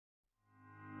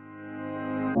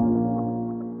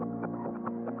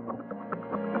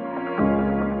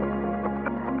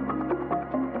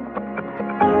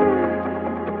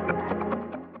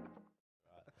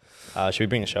Should we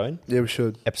bring the show in? Yeah, we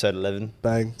should. Episode 11.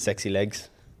 Bang. Sexy legs.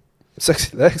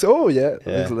 Sexy legs. Oh, yeah.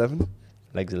 Legs 11.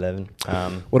 Legs 11.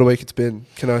 What a week it's been.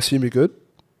 Can I assume you're good?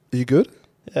 Are you good?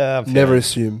 Yeah, I'm Never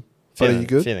assume. But are you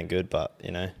good? Feeling good, but,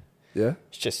 you know. Yeah?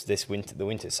 It's just this winter. The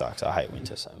winter sucks. I hate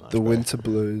winter so much. The winter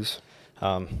blues.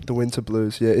 The winter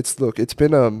blues. Yeah, it's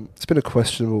been a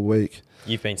questionable week.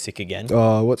 You've been sick again?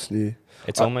 Oh, what's new?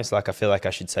 It's almost like I feel like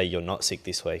I should say you're not sick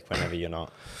this week whenever you're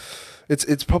not.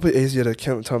 It's probably easier to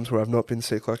count the times where I've not been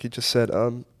sick, like you just said.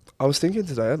 I was thinking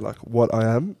today, like what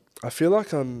I am. I feel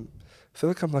like I'm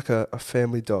like a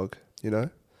family dog. You know,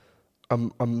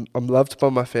 I'm loved by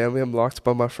my family. I'm liked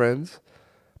by my friends,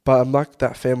 but I'm like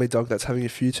that family dog that's having a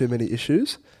few too many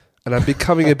issues, and I'm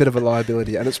becoming a bit of a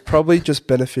liability. And it's probably just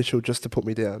beneficial just to put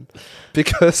me down,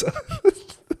 because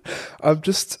I'm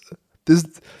just.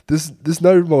 There's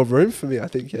no more room for me, I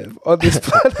think, Kev, on this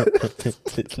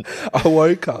planet. I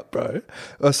woke up, bro.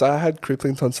 So I had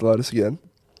crippling tonsillitis again.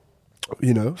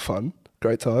 You know, fun,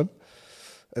 great time.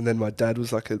 And then my dad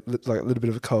was like a little bit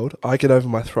of a cold. I get over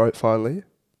my throat finally.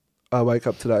 I wake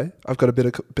up today. I've got a bit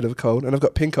of a cold, and I've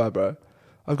got pink eye, bro.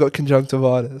 I've got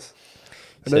conjunctivitis.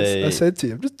 And so I said to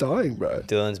you, I'm just dying, bro.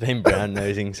 Dylan's been brown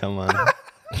nosing someone.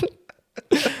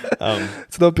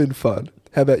 It's not been fun.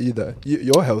 How about you though?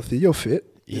 You're healthy. You're fit.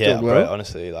 You're yeah, doing well. bro.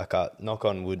 Honestly, like knock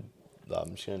on wood.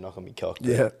 I'm just gonna knock on my cock.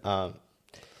 Yeah.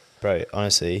 Bro.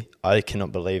 Honestly, I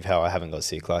cannot believe how I haven't got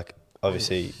sick. Like,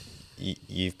 obviously,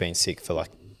 you've been sick for like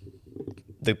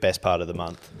the best part of the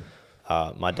month.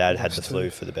 My dad had the flu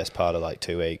for the best part of like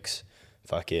 2 weeks.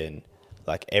 Fucking,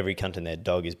 like every cunt and their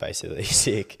dog is basically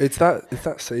sick. It's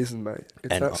that season, mate.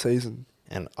 It's that season.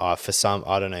 And for some,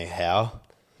 I don't know how,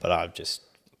 but I've just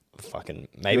fucking,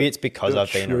 maybe it's because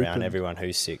I've been around everyone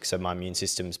who's sick, so my immune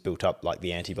system's built up like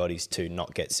the antibodies to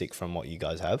not get sick from what you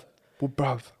guys have. Well,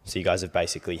 bruv. So you guys have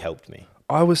basically helped me.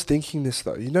 I was thinking this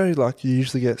though. You know, like you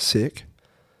usually get sick,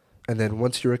 and then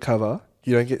once you recover,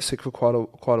 you don't get sick for quite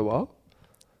a while,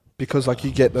 because like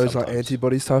you get those like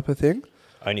antibodies type of thing.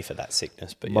 Only for that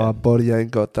sickness, but my body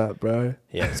ain't got that, bro.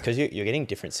 Yeah, it's because you're getting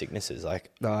different sicknesses. Like,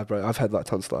 nah, bro, I've had like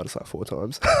tonsillitis like 4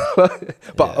 times.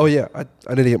 But oh yeah,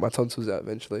 I need to get my tonsils out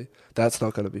eventually. That's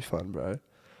not gonna be fun, bro.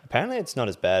 Apparently, it's not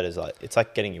as bad as it's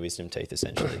like getting your wisdom teeth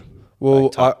essentially.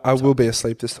 Well, I will be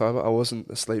asleep this time. I wasn't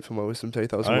asleep for my wisdom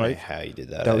teeth. I was awake. I don't know how you did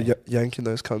that. They were yanking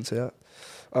those cunts out.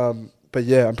 But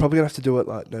yeah, I'm probably gonna have to do it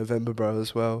like November, bro,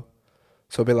 as well.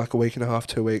 So it'll be like a week and a half,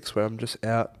 2 weeks where I'm just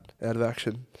out of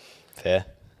action. Fair.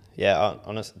 Yeah,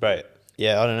 honestly, bro.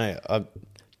 Yeah, I don't know. I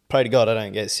pray to God I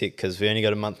don't get sick, because we only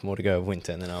got a month more to go of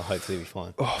winter, and then I'll hopefully be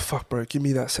fine. Oh fuck, bro! Give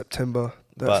me that September.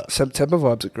 September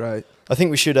vibes are great. I think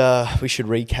we should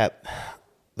recap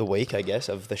the week, I guess,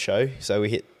 of the show. So we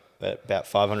hit about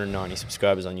 590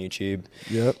 subscribers on YouTube.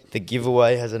 Yep. The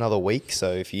giveaway has another week,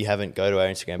 so if you haven't, go to our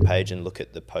Instagram page and look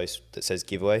at the post that says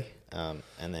giveaway, and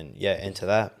then enter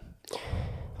that.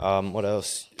 What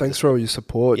else? Thanks for all your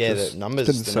support. Yeah, the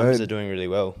numbers are doing really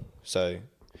well. So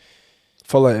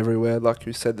follow everywhere, like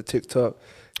we said, the TikTok,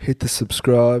 hit the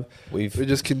subscribe. We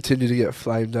just continue to get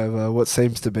flamed over what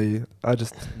seems to be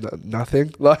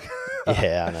nothing. Like,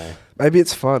 yeah, I know. Maybe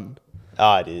it's fun. Oh,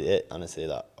 I did it honestly.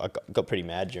 Like, I got pretty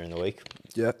mad during the week.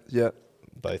 Yeah.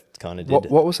 Both kind of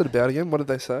did. What was it about again? What did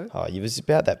they say? Oh, it was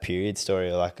about that period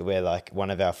story, like where like one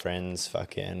of our friends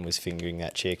fucking was fingering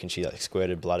that chick, and she like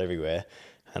squirted blood everywhere,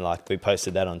 and like we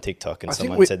posted that on TikTok, and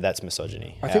someone said that's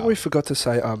misogyny. I think we forgot to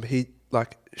say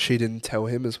she didn't tell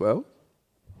him as well.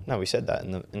 No, we said that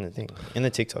in the thing, in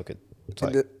the TikTok.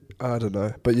 I don't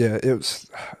know, but yeah, it was.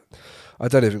 I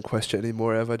don't even question it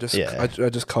anymore ever. I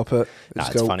just cop it.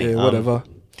 It's funny. Yeah, whatever.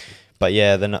 But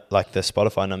yeah, then like the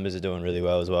Spotify numbers are doing really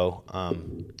well as well.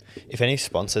 If any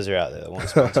sponsors are out there that want to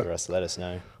sponsor us, let us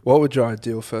know. What would your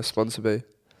ideal first sponsor be?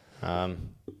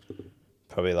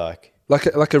 Probably like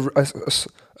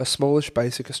a smallish,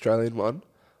 basic Australian one.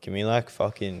 Give me like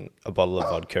fucking a bottle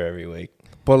of vodka every week.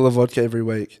 Bottle of vodka every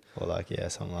week. Or like, yeah,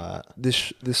 something like that.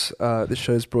 This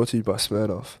show is brought to you by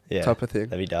Smirnoff. Yeah, type of thing.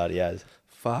 That'd be dirty as.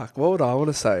 Fuck, what would I want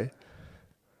to say?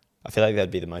 I feel like that'd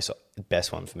be the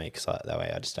best one for me, because that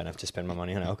way I just don't have to spend my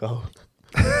money on alcohol.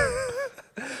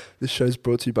 This show's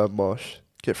brought to you by Mosh.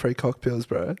 Get free cocktails,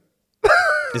 bro.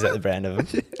 Is that the brand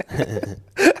of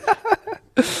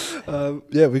them?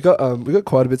 Yeah, we got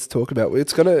quite a bit to talk about.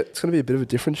 It's gonna be a bit of a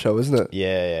different show, isn't it?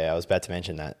 Yeah. I was about to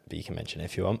mention that, but you can mention it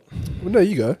if you want. Well, no,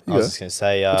 you go. I was just gonna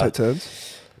say, we'll take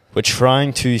turns. We're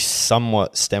trying to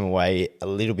somewhat stem away a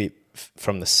little bit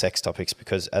from the sex topics,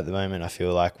 because at the moment I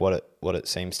feel like what it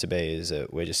seems to be is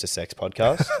that we're just a sex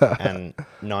podcast, and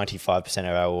 95%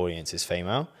 of our audience is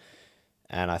female,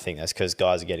 and I think that's because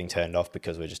guys are getting turned off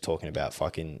because we're just talking about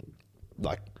fucking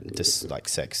like just like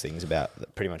sex things about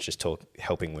pretty much just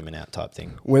helping women out type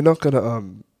thing. We're not gonna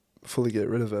fully get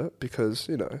rid of it because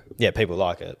Yeah, people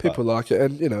like it. people like it,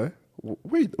 and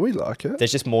we like it.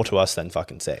 There's just more to us than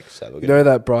fucking sex. So You know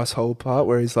that Bryce Hall part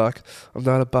where he's like, "I'm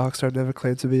not a boxer. I never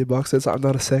claimed to be a boxer. It's like, I'm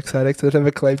not a sex addict. I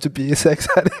never claimed to be a sex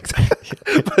addict."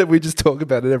 But we just talk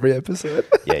about it every episode.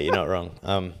 Yeah, you're not wrong.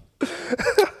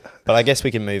 But I guess we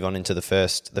can move on into the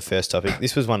first topic.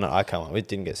 This was one that I came up with,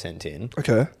 didn't get sent in.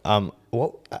 Okay.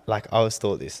 What, like, I always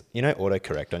thought this,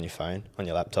 autocorrect on your phone, on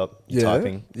your laptop, you're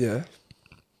typing. Yeah.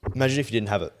 Imagine if you didn't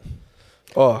have it.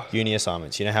 Oh. Uni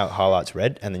assignments, you know how it highlights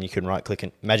red and then you can right click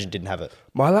and imagine didn't have it.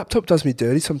 My laptop does me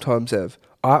dirty sometimes, Ev.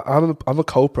 I'm a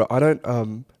culprit. I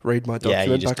don't read my document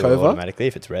Yeah, you just back do it over. automatically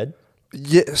if it's red.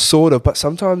 Yeah, sort of, but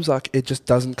sometimes like it just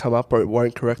doesn't come up or it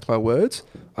won't correct my words.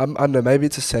 I don't know, maybe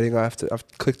it's a setting I've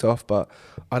clicked off, but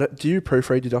do you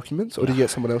proofread your documents or do you get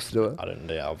someone else to do it? I don't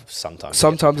do it.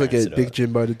 Sometimes I get Big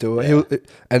Jimbo to do it. Yeah.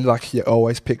 And like he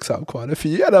always picks up quite a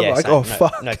few, and I'm like, same. oh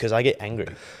fuck. No, because I get angry.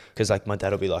 Because like my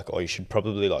dad will be like, "Oh, you should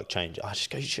probably like change it." I just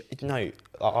go, "No,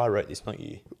 I wrote this, not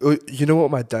you." You know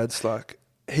what my dad's like?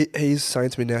 He's saying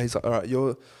to me now. He's like, "All right,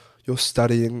 you're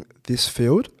studying this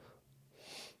field.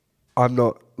 I'm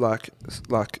not I'm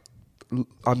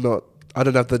not. I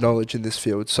don't have the knowledge in this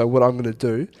field. So what I'm going to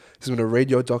do is I'm going to read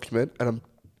your document, and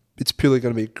it's purely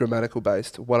going to be grammatical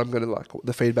based. What I'm going to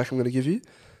the feedback I'm going to give you.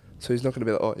 So he's not going to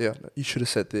be like, oh yeah, you should have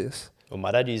said this. Well,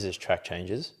 my dad uses track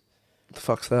changes. The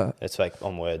fuck's that? It's like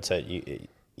on Word, so you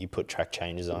put track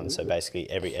changes on. So basically,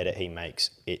 every edit he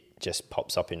makes, it just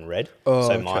pops up in red. Oh,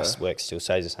 so okay. my work still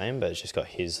stays the same, but it's just got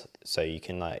his. So you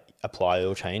can like apply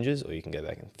all changes, or you can go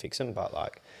back and fix them. But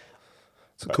like,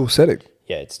 it's a cool setting.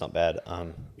 Yeah, it's not bad.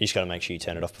 You just got to make sure you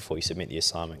turn it off before you submit the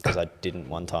assignment. Because I didn't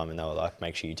one time, and they were like,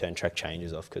 make sure you turn track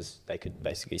changes off because they could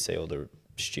basically see all the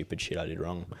stupid shit I did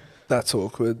wrong. That's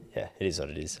awkward. Yeah, it is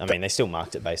what it is. I mean, they still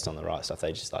marked it based on the right stuff.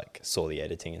 They just like saw the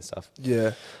editing and stuff.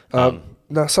 Yeah.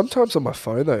 Now sometimes on my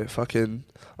phone though, fucking,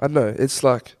 I don't know. It's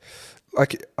like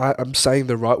I'm saying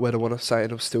the right word I want to say,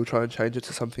 and I'm still trying to change it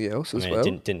to something else as well.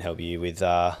 It didn't help you with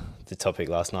the topic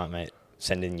last night, mate.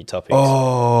 Send in your topics.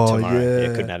 Oh, tomorrow. yeah.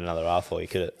 You couldn't add another R for you,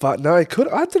 could it? But no, it could.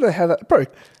 I don't know how that, bro.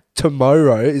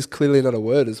 Tomorrow is clearly not a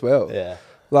word as well. Yeah.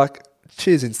 Like,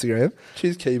 cheers Instagram,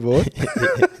 cheers keyboard.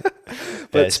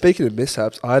 But speaking of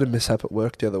mishaps, I had a mishap at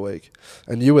work the other week,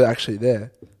 and you were actually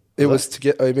there. It was to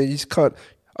get. I mean, you can't.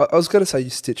 I was going to say you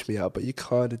stitched me up, but you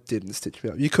kind of didn't stitch me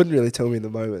up. You couldn't really tell me in the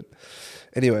moment.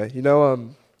 Anyway,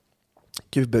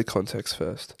 give a bit of context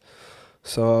first.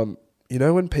 So,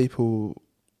 when people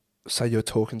say you're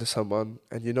talking to someone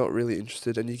and you're not really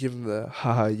interested, and you give them the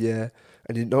haha yeah,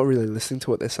 and you're not really listening to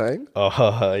what they're saying.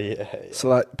 Oh yeah. So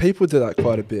like people do that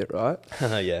quite a bit, right?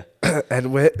 Yeah.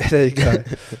 And there you go.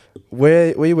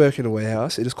 We work in a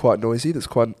warehouse. It is quite noisy. There's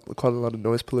quite a lot of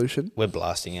noise pollution. We're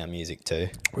blasting our music too.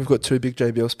 We've got 2 big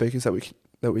JBL speakers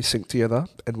that we sync together,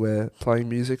 and we're playing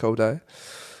music all day.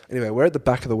 Anyway, we're at the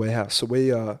back of the warehouse,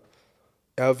 so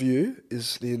our view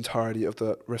is the entirety of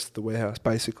the rest of the warehouse,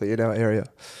 basically in our area.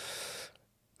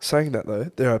 Saying that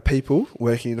though, there are people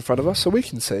working in front of us, so we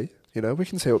can see. We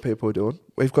can see what people are doing.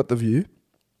 We've got the view.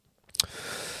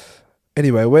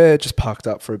 Anyway, we're just parked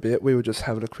up for a bit. We were just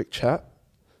having a quick chat,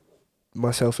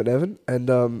 myself and Evan,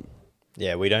 and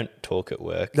yeah, we don't talk at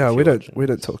work. No, we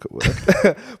don't talk at work.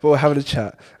 But we're having a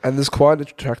chat, and there's quite an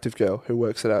attractive girl who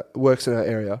works in our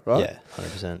area, right? Yeah,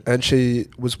 100%. And she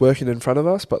was working in front of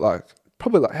us, but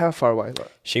probably how far away?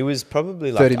 She was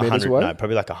probably 30 meters away? No,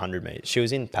 probably 100 meters. She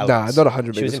was in pallets. Nah, not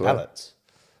 100 She meters was in away. pallets.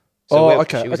 So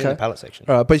okay. She was in the pallet section.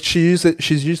 All right, but she's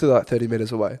usually 30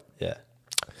 meters away. Yeah.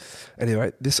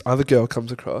 Anyway, this other girl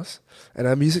comes across, and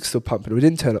our music's still pumping. We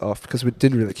didn't turn it off because we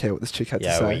didn't really care what this chick had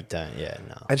to say. Yeah, we don't. Yeah,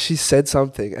 no. And she said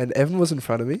something, and Evan was in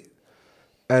front of me,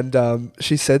 and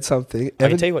she said something. I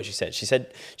can tell you what she said. She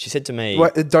said to me.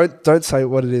 Wait, don't say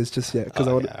what it is just yet, because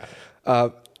I want. Yeah.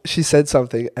 She said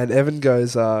something, and Evan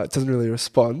goes, doesn't really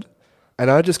respond, and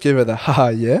I just give her the ha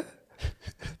yeah,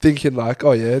 thinking like,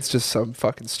 oh yeah, it's just some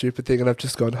fucking stupid thing, and I've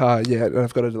just gone ha yeah, and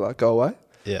I've got to go away.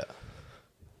 Yeah.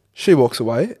 She walks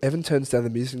away. Evan turns down the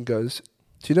music and goes,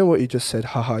 do you know what you just said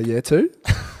haha yeah to?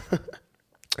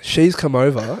 She's come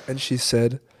over and she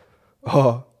said,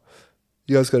 oh,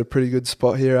 you guys got a pretty good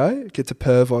spot here, eh? Get to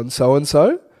perv on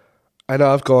so-and-so. And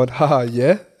I've gone, haha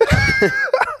yeah.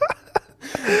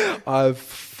 I've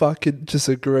fucking just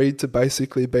agreed to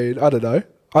basically be, I don't know.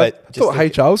 I thought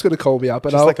HR was going to call me up.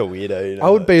 And just like a weirdo. I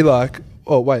would be like,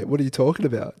 oh, wait, what are you talking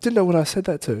about? Didn't know what I said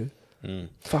that to.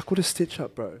 Fuck, what a stitch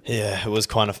up, bro. Yeah, it was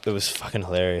fucking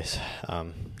hilarious.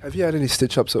 Have you had any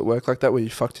stitch ups at work like that where you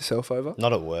fucked yourself over?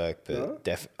 Not at work, but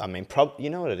No? you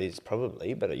know what it is,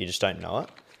 probably, but you just don't know it.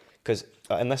 Because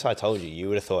unless I told you, you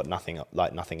would have thought nothing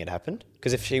had happened.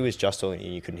 Because if she was just talking to you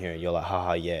and you couldn't hear it, you're like,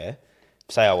 haha, yeah.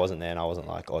 Say I wasn't there and I wasn't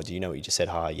like, oh, do you know what you just said,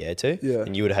 haha, yeah, to? Yeah.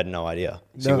 And you would have had no idea.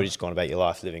 So you would have just gone about your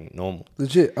life living normal.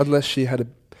 Legit, unless she had a...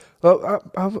 Well,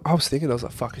 I was thinking, I was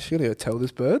like, fuck, is she going to go tell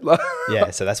this bird? Like,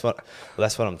 Yeah, so that's what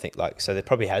I'm thinking. Like, so there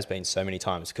probably has been so many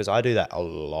times because I do that a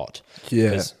lot. Yeah.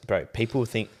 Because, bro, people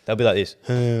think, they'll be like this.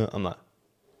 I'm like,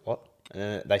 what? And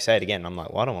then they say it again. I'm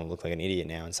like, well, I don't want to look like an idiot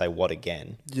now and say what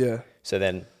again. Yeah. So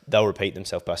then they'll repeat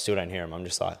themselves, but I still don't hear them. I'm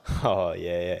just like, oh,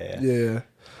 yeah. Yeah.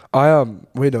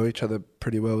 We know each other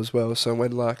pretty well as well. So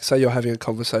when, like, say you're having a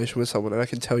conversation with someone and I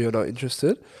can tell you're not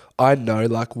interested, I know,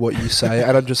 like, what you say.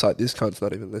 And I'm just like, this cunt's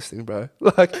not even listening, bro.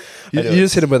 Like, you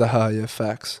just hit him with a, yeah,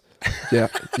 facts. Yeah,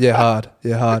 hard.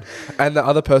 And the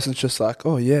other person's just like,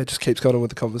 oh, yeah, just keeps going on with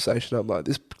the conversation. I'm like,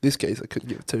 this geezer couldn't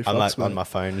give two fucks, I'm like mate. on my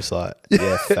phone just like,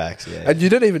 yeah, facts, yeah. And you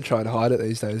don't even try and hide it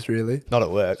these days, really. Not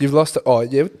at work. You've lost it. Oh,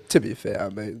 yeah, to be fair, I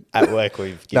mean. At work,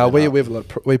 we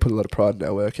put a lot of pride in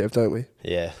our work, Ev, don't we?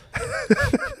 Yeah.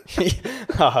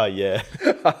 Oh, yeah.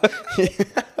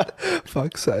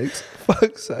 Fuck's sakes.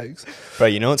 Bro,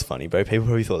 you know what's funny, bro? People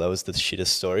probably thought that was the shittest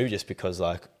story just because,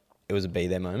 like, it was a be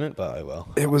there moment, but oh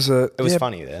well. It was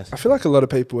funny there. I feel like a lot of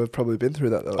people have probably been through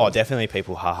that though. Oh, definitely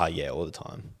people haha yeah all the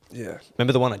time. Yeah.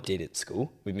 Remember the one I did at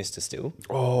school with Mr. Still?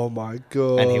 Oh my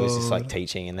god. And he was just like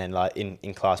teaching and then like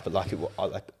in class, but like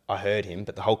I heard him,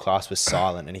 but the whole class was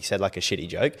silent and he said like a shitty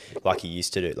joke, like he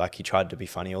used to do, like he tried to be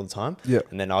funny all the time. Yeah.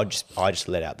 And then I just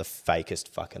let out the fakest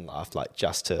fucking laugh, like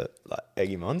just to like egg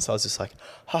him on. So I was just like,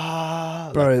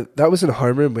 ha. Bro, like, that was in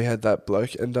homeroom. We had that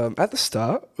bloke, and at the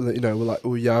start, you know,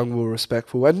 we're young, we're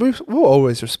respectful, and we were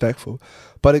always respectful.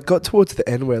 But it got towards the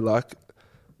end where like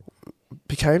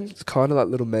became kind of like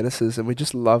little menaces, and we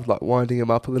just loved like winding him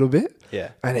up a little bit.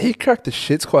 Yeah. And he cracked the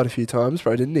shits quite a few times,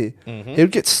 bro, didn't he? Mm-hmm. He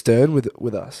would get stern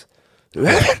with us.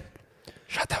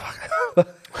 Shut the fuck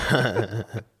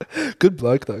up. Good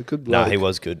bloke though. Good bloke. No, he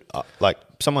was good. Like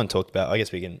someone talked about. I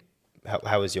guess we can.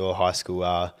 How was your high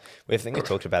school? We think we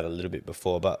talked about it a little bit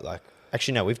before, but like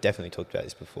actually no, we've definitely talked about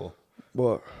this before.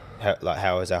 What?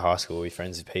 How was our high school? Were we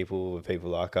friends with people? Were people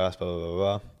like us? Blah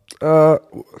blah blah.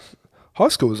 High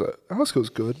school was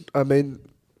good. I mean,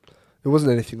 it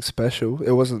wasn't anything special.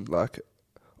 It wasn't like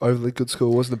overly good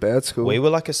school. It wasn't a bad school. We were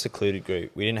like a secluded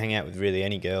group. We didn't hang out with really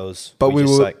any girls. But we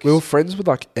were friends with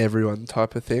like everyone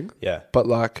type of thing. Yeah. But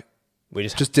like we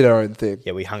just did our own thing.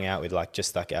 Yeah, we hung out with like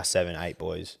just like our 7, 8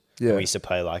 boys. Yeah. And we used to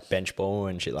play like bench ball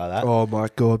and shit like that. Oh my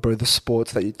god, bro, the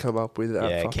sports that you'd come up with.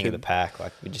 Yeah, King of the Pack.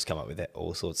 Like we just come up with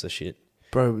all sorts of shit.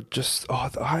 Bro,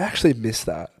 I actually miss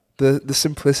that. The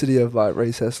simplicity of like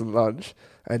recess and lunch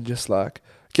and just like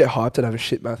get hyped and have a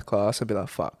shit math class and be like,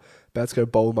 fuck, about to go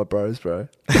bowl with my bros, bro.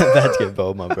 About to go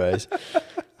bowl with my bros.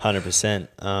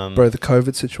 100%. Bro, the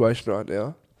COVID situation right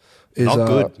now is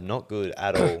not good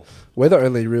at all. We're the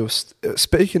only real...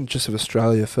 speaking just of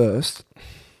Australia first,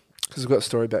 because we've got a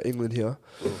story about England here.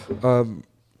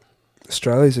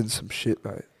 Australia's in some shit,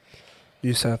 mate.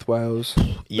 New South Wales,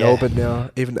 Yeah. Melbourne now,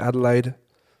 even Adelaide,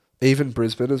 even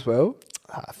Brisbane as well.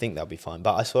 I think they'll be fine.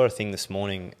 But I saw a thing this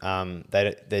morning.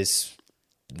 There's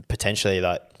potentially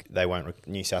like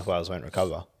New South Wales won't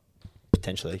recover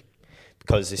potentially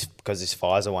because this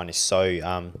Pfizer one is so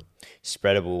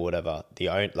spreadable or whatever. The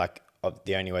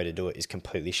only way to do it is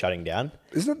completely shutting down.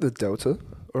 Isn't it the Delta,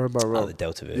 or am I wrong? Oh, the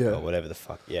Delta variant or whatever the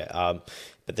fuck. Yeah.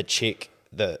 But the chick,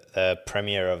 the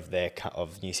premier of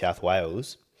New South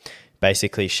Wales,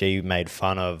 basically she made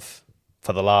fun of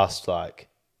for the last like.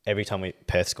 Every time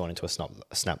Perth's gone into a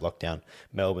snap lockdown,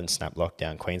 Melbourne snap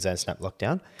lockdown, Queensland snap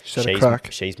lockdown,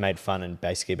 she's made fun and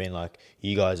basically been like,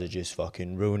 you guys are just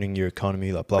fucking ruining your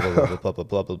economy, like blah, blah, blah, blah, blah,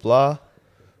 blah, blah, blah.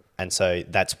 And so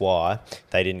that's why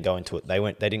they didn't go into it. They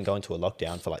didn't go into a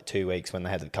lockdown for like 2 weeks when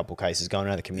they had a couple cases going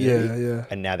around the community. Yeah.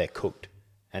 And now they're cooked.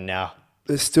 And now...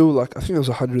 There's still like, I think it was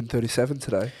 137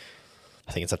 today.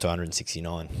 I think it's up to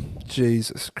 169.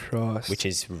 Jesus Christ. Which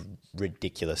is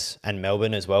ridiculous. And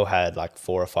Melbourne as well had like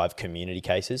 4 or 5 community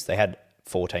cases. They had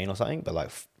 14 or something, but like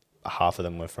half of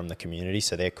them were from the community,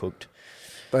 so they're cooked.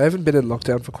 They haven't been in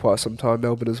lockdown for quite some time,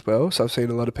 Melbourne as well. So I've seen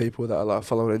a lot of people that are like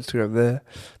following Instagram there.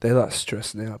 They're like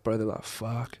stressing out, bro. They're like,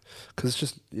 fuck. Because it's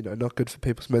just, not good for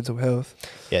people's mental health.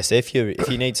 Yeah, so if you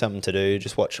need something to do,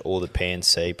 just watch all the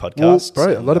PNC podcasts. Well,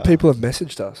 bro, a lot of people have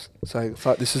messaged us saying,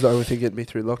 fuck, this is the only thing getting me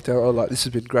through lockdown. Or like, this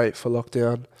has been great for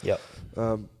lockdown. Yep.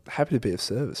 Happy to be of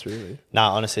service, really.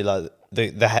 Nah, honestly, like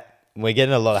we're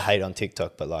getting a lot of hate on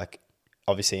TikTok, but like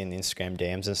obviously in the Instagram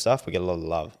DMs and stuff, we get a lot of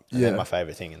love. And Yeah. they're my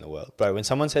favorite thing in the world. Bro, when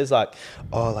someone says like,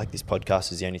 oh, like this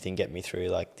podcast is the only thing getting me through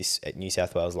like this New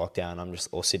South Wales lockdown,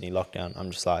 or Sydney lockdown,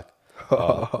 I'm just like,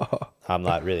 oh, I'm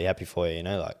like really happy for you, you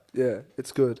know, like Yeah,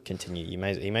 it's good. continue. You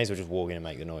may as well just walk in and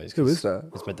make the noise. Who 'cause is that?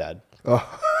 It's my dad.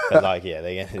 Oh, But like, yeah,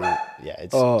 it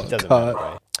doesn't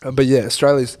matter, bro. but yeah,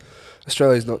 Australia's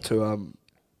not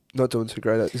doing too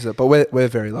great, is it? But we're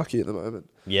very lucky at the moment.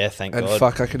 Yeah, thank And God.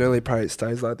 fuck, I can only pray it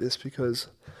stays like this because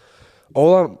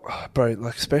bro,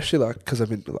 like especially like because I've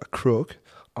been like crook,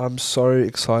 I'm so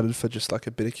excited for just like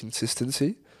a bit of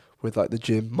consistency with like the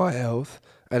gym, my health,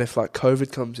 and if like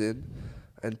COVID comes in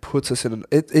and puts us in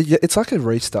it's like a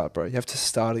restart, bro. You have to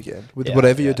start again with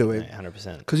whatever you're doing,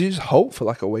 100%. because you just halt for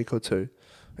like a week or two,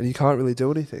 and you can't really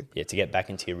do anything. Yeah, to get back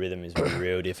into your rhythm is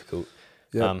real difficult.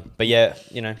 Yeah. But yeah,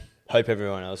 you know, hope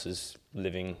everyone else is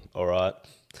living all right.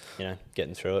 You know,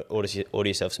 getting through it. Order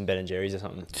yourself some Ben and Jerry's or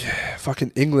something. Yeah,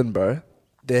 fucking England, bro.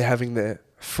 They're having their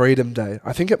Freedom Day.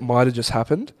 I think it might have just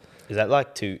happened. Is that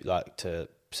like to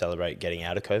celebrate getting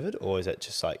out of COVID, or is it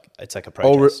just like it's like a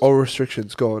protest? All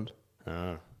restrictions gone.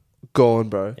 Oh, Gone,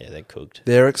 bro. yeah, they're cooked.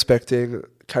 They're expecting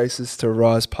cases to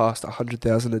rise past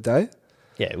 100,000 a day,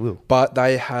 Yeah, it will. but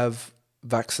they have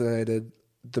vaccinated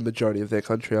the majority of their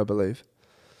country, I believe.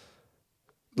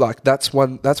 Like that's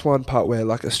one part where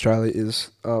like Australia is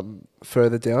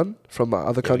further down from other Yeah,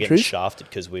 we're getting countries. shafted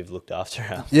because we've looked after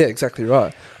our. Yeah, exactly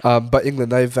right. But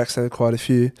England, they've vaccinated quite a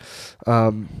few.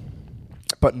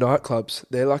 But nightclubs,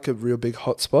 they're like a real big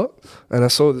hotspot. And I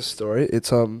saw this story.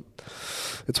 It's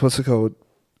what's it called?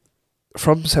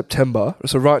 From September.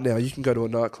 So right now, you can go to a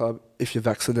nightclub if you're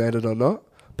vaccinated or not.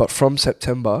 But from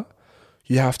September,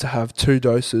 you have to have 2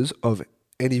 doses of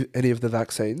any of the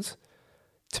vaccines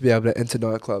to be able to enter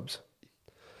nightclubs.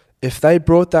 If they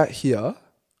brought that here,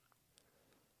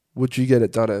 would you get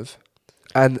it done, Ev?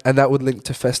 And that would link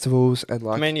to festivals and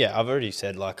like. I mean, yeah, I've already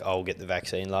said like I'll get the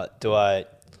vaccine. Like, do I?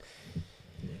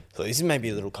 So this is maybe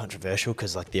a little controversial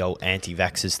because like the old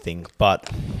anti-vaxxers thing, but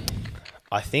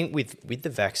I think with the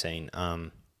vaccine,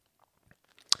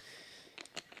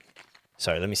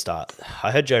 sorry, let me start.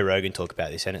 I heard Joe Rogan talk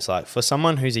about this, and it's like for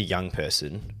someone who's a young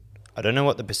person, I don't know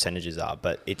what the percentages are,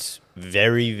 but it's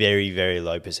very, very, very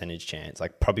low percentage chance,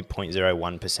 like probably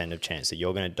 0.01% of chance that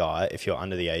you're going to die if you're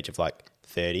under the age of like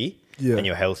 30 and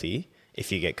you're healthy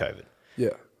if you get COVID. Yeah.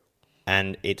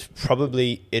 And it'd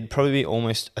probably be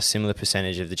almost a similar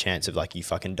percentage of the chance of like you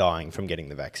fucking dying from getting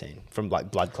the vaccine, from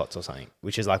like blood clots or something,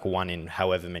 which is like 1 in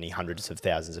however many hundreds of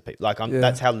thousands of people. Like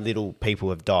that's how little people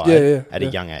have died at a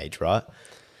young age, right?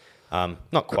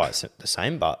 Not quite the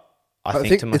same, but I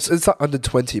think to myself, it's like under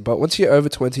 20, but once you get over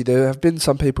 20, there have been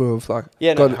some people who have like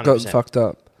gotten fucked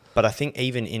up. But I think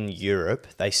even in Europe,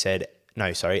 they said,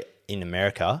 in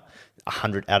America,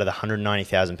 100 out of the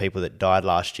 190,000 people that died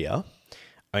last year,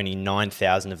 only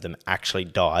 9,000 of them actually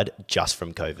died just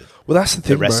from COVID. Well, that's the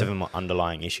thing, The rest bro. of them are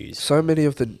underlying issues. So many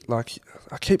of the, like,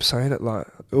 I keep saying it, like,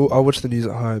 I watch the news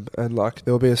at home and like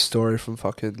there'll be a story from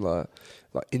fucking like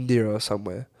India or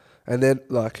somewhere. And then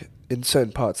like in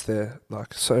certain parts they're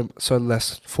like so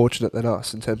less fortunate than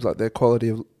us in terms of like their quality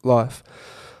of life.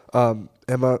 And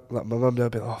my mum they'll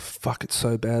be like, oh fuck, it's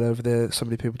so bad over there. So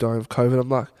many people dying of COVID. I'm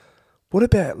like, what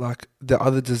about like the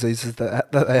other diseases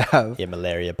that they have? Yeah,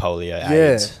 malaria, polio,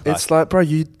 Yeah, AIDS. it's like, bro,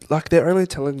 you like they're only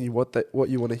telling you what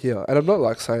you want to hear, and I'm not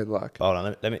like saying like. Hold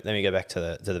on, let me go back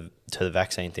to the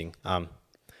vaccine thing.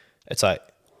 It's like,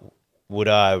 would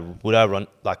I run?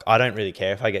 Like, I don't really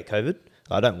care if I get COVID.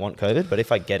 I don't want COVID, but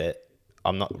if I get it,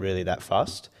 I'm not really that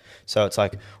fussed. So it's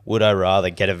like, would I rather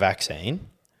get a vaccine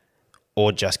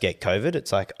or just get COVID?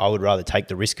 It's like, I would rather take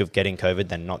the risk of getting COVID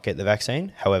than not get the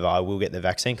vaccine. However, I will get the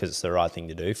vaccine because it's the right thing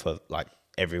to do for like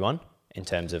everyone in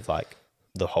terms of like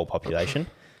the whole population.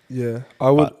 Yeah,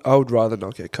 I would rather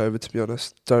not get COVID, to be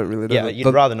honest. Don't really know. Yeah,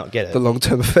 you'd rather not get it. The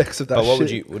long-term effects of that. But what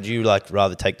shit. would you like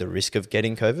rather take the risk of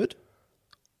getting COVID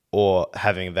or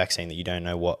having a vaccine that you don't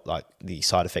know what like the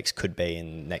side effects could be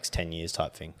in the next 10 years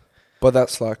type thing? But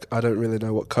that's like, I don't really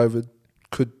know what COVID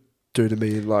could do to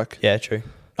me. Like, Yeah, true.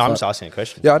 No, I'm just asking a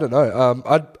question. yeah, I don't know.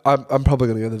 I'm probably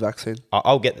going to go the vaccine.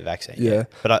 I'll get the vaccine. Yeah.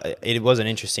 But it was an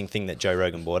interesting thing that Joe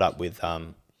Rogan brought up with,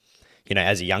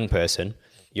 as a young person,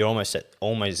 you're almost at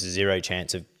zero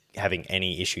chance of having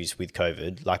any issues with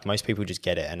COVID. Like most people just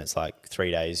get it and it's like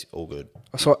 3 days, all good.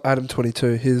 I saw Adam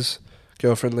 22, his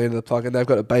girlfriend Lena the plug, and they've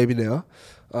got a baby now.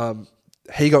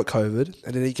 He got COVID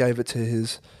and then he gave it to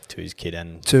his kid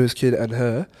and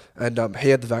her, and he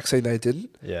had the vaccine, they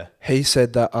didn't. yeah. He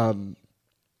said that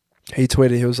he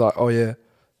tweeted, he was like, oh yeah,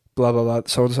 blah blah blah,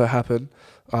 so and so happened.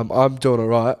 I'm doing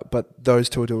alright, but those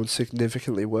two are doing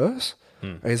significantly worse.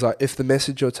 And he's like, if the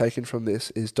message you're taking from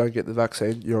this is don't get the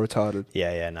vaccine, you're retarded.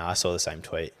 Yeah, no, I saw the same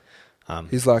tweet.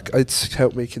 He's like, it's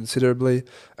helped me considerably.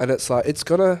 And it's like, it's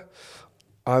gonna,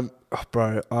 I'm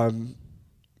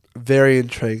very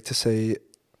intrigued to see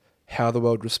how the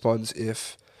world responds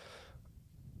if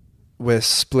we're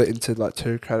split into like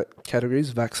two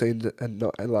categories, vaccinated and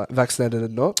not, and like vaccinated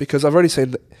and not. Because I've already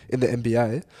seen in the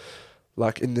NBA,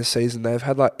 like in this season, they've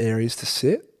had like areas to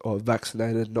sit or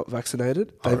vaccinated, not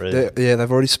vaccinated. Really?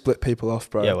 They've already split people off,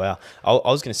 bro. Yeah, wow. I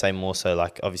was going to say more so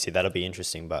like, obviously that'll be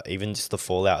interesting, but even just the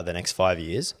fallout of the next 5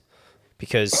 years,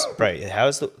 because, bro, how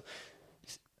is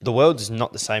the world is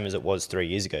not the same as it was 3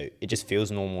 years ago. It just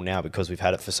feels normal now because we've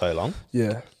had it for so long.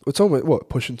 Yeah. It's almost, what,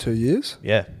 pushing 2 years?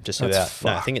 Yeah, just That's about. fucked.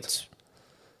 No, I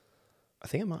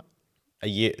think it might. A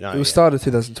year. No, It was started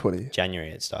 2020.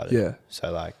 January it started. Yeah.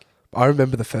 So like, I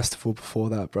remember the festival before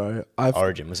that, bro.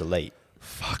 Origin was elite.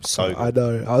 Fuck, So bro, I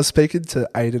know. I was speaking to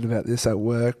Aiden about this at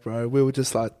work, bro. We were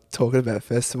just like talking about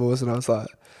festivals, and I was like,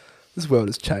 "This world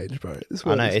has changed, bro."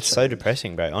 I know, it's so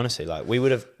depressing, bro. Honestly, like we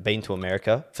would have been to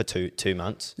America for two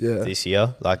months this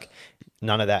year. Like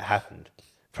none of that happened.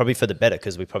 Probably for the better,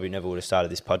 because we probably never would have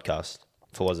started this podcast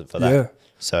if it wasn't for that. Yeah.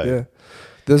 So yeah.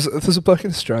 There's a bloke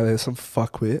in Australia, some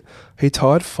fuckwit. He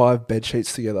tied 5 bed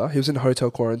sheets together. He was in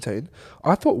hotel quarantine.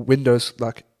 I thought windows,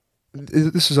 like,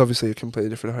 this is obviously a completely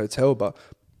different hotel, but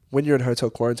when you're in hotel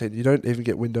quarantine, you don't even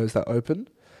get windows that open.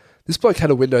 This bloke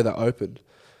had a window that opened.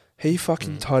 He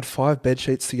fucking tied 5 bed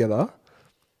sheets together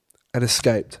and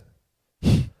escaped.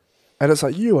 And it's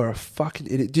like, you are a fucking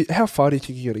idiot. How far do you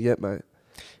think you're going to get, mate?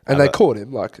 And they caught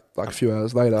him like a few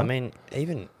hours later. I mean,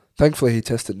 even... Thankfully, he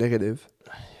tested negative.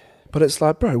 But it's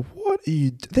like, bro, what are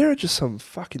you... There are just some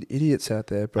fucking idiots out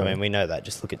there, bro. I mean, we know that.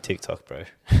 Just look at TikTok, bro.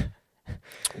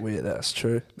 Weird, that's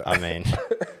true. No. I mean,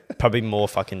 probably more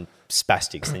fucking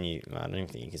spastics than you... I don't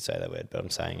think you can say that word, but I'm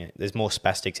saying it. There's more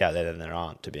spastics out there than there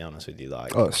aren't, to be honest with you.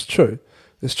 Like, oh, it's true.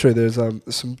 It's true. There's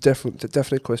some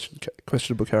definite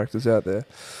questionable characters out there.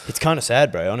 It's kind of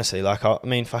sad, bro, honestly. Like, I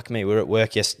mean, fuck me. We were at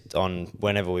work on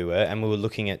whenever we were, and we were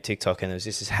looking at TikTok, and there was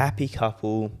this happy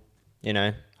couple, you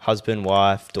know, husband,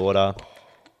 wife, daughter,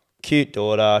 cute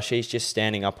daughter. She's just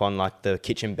standing up on like the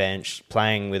kitchen bench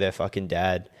playing with her fucking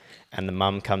dad, and the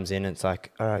mum comes in and it's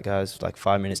like, all right guys, like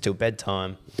 5 minutes till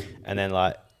bedtime. And then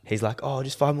like he's like, oh,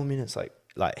 just 5 more minutes.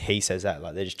 Like he says that,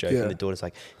 like they're just joking. Yeah. The daughter's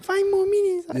like, 5 more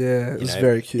minutes. Like, Yeah, it's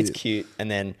very cute. It's cute.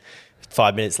 And then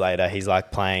 5 minutes later, he's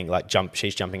like playing, like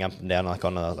she's jumping up and down like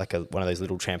on one of those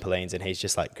little trampolines, and he's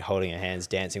just like holding her hands,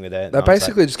 dancing with her. They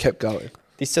basically just kept going.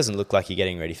 This doesn't look like you're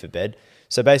getting ready for bed.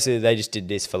 So basically, they just did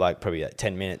this for like probably like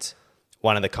 10 minutes.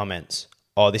 One of the comments,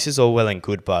 oh, this is all well and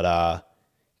good, but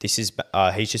this is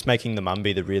he's just making the mum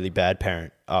be the really bad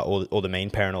parent or the mean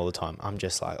parent all the time. I'm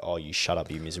just like, oh, you shut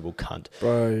up, you miserable cunt.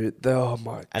 Bro, oh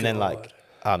my God. And then like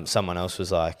someone else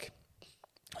was like,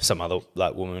 some other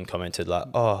like woman commented like,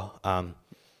 oh,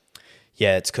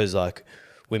 yeah, it's because like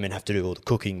women have to do all the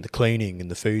cooking, the cleaning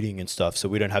and the feeding and stuff, so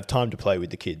we don't have time to play with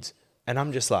the kids. And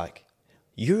I'm just like,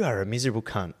 you are a miserable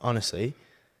cunt, honestly.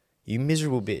 You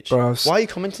miserable bitch. Bro, why are you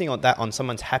commenting on that on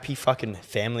someone's happy fucking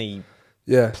family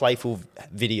playful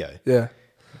video? Yeah.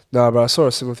 No, bro, I saw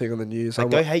a similar thing on the news. Like,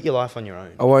 go hate your life on your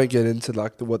own. I won't get into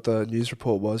like what the news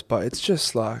report was, but it's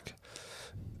just like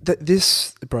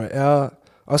this, bro.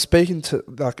 I was speaking to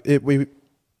like we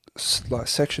like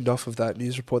sectioned off of that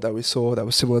news report that we saw that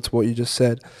was similar to what you just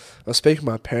said. I was speaking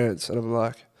to my parents, and I'm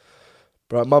like,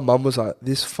 bro, my mum was like,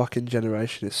 this fucking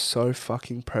generation is so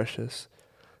fucking precious,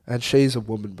 and she's a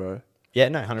woman, bro. Yeah,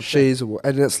 no, 100%. She's a woman,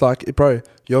 and it's like, bro,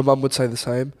 your mum would say the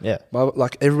same. Yeah,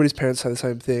 like everybody's parents say the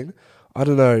same thing. I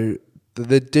don't know.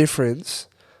 The difference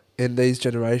in these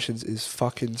generations is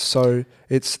fucking so...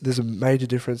 There's a major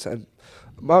difference. And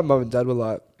my mum and dad were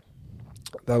like...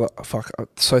 They were like, fuck, I'm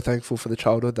so thankful for the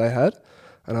childhood they had.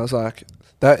 And I was like...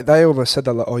 They almost said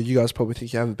that, like, oh, you guys probably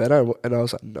think you have it better. And I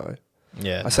was like, no.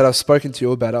 Yeah. I said, I've spoken to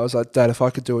you about it. I was like, Dad, if I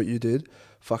could do what you did,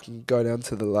 fucking go down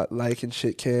to the like lake and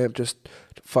shit camp, just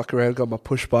fuck around, got my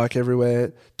push bike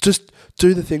everywhere. Just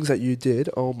do the things that you did.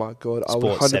 Oh my God. I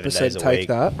would 100% take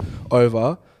that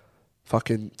over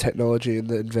fucking technology and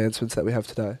the advancements that we have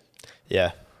today.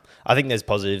 Yeah. I think there's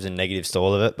positives and negatives to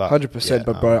all of it, but 100%. Yeah,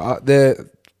 but bro,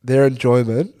 their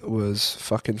enjoyment was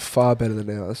fucking far better than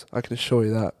ours. I can assure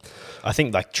you that. I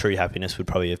think like true happiness would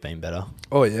probably have been better.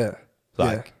 Oh yeah.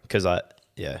 Like, because I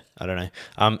don't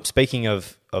know. Speaking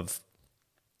of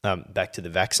back to the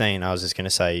vaccine, I was just going to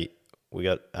say we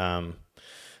got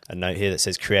a note here that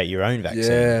says create your own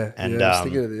vaccine. Yeah, and I was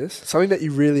thinking of this. Something that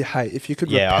you really hate. If you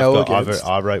could repel against.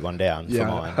 I wrote one down for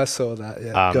mine. I saw that.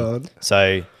 Yeah, go on.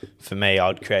 So for me,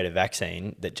 I'd create a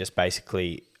vaccine that just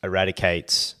basically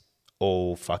eradicates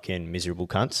all fucking miserable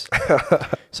cunts.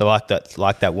 So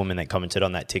like that woman that commented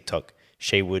on that TikTok,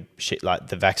 like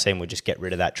the vaccine would just get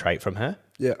rid of that trait from her.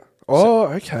 Yeah. Oh,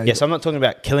 okay. Yeah, so I'm not talking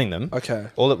about killing them. Okay.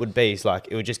 All it would be is like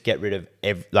it would just get rid of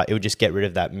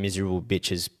that miserable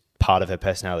bitch's part of her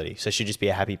personality. So she'd just be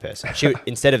a happy person. She would,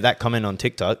 instead of that comment on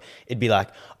TikTok, it'd be like,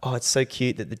 oh, it's so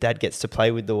cute that the dad gets to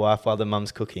play with the wife while the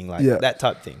mum's cooking, like that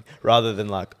type thing, rather than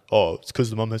like, oh, it's because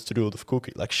the mum has to do all the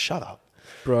cooking. Like, shut up.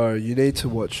 Bro, you need to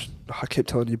watch. I keep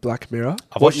telling you, Black Mirror.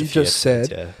 What you just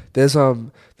said. There's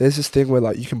this thing where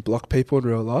like you can block people in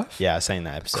real life. Yeah, I've seen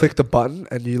that episode. Click the button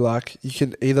and you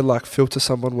can either like filter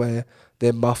someone where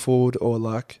they're muffled or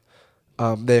like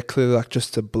they're clearly like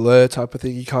just a blur type of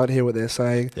thing. You can't hear what they're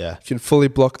saying. Yeah, you can fully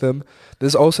block them.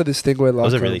 There's also this thing where like it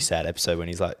was a really sad episode when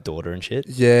he's like daughter and shit.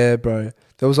 Yeah, bro.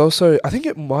 There was also, I think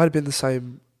it might have been the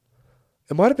same.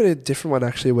 It might have been a different one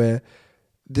actually, where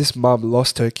this mum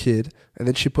lost her kid and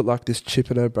then she put like this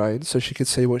chip in her brain so she could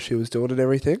see what she was doing and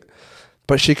everything.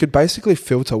 But she could basically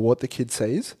filter what the kid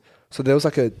sees. So there was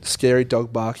like a scary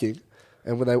dog barking,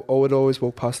 and when they would always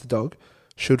walk past the dog,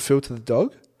 she would filter the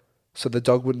dog so the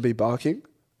dog wouldn't be barking.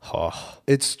 Oh,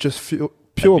 it's just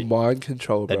pure mind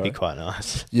control, bro. That'd be quite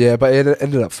nice. Yeah, but it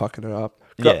ended up fucking her up.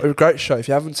 A great show. If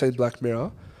you haven't seen Black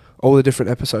Mirror, all the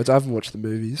different episodes. I haven't watched the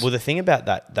movies. Well, the thing about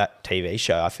that TV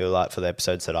show, I feel like for the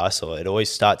episodes that I saw, it always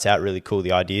starts out really cool.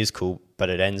 The idea is cool, but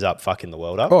it ends up fucking the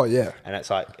world up. Oh, yeah. And it's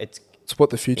like, it's what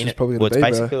the future's probably going to be, Well,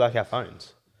 it's basically like our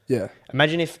phones. Yeah.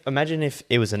 Imagine if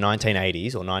it was the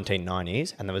 1980s or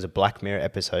 1990s and there was a Black Mirror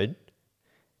episode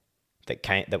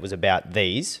that was about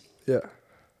these. Yeah.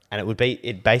 And we're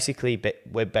basically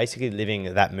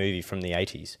living that movie from the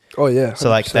 80s. Oh yeah. 100%. So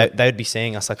like they would be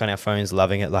seeing us like on our phones,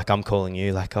 loving it. Like I'm calling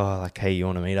you, like, oh, like, hey, you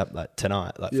want to meet up like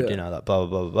tonight, like for dinner, like blah blah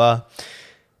blah blah blah.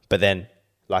 But then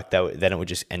like then it would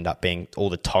just end up being all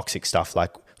the toxic stuff,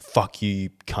 like fuck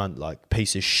you cunt, like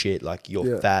piece of shit, like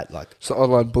you're fat, like so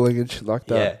online bullying and shit like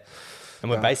that. Yeah.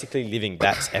 And we're basically living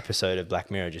that episode of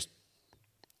Black Mirror just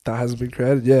that hasn't been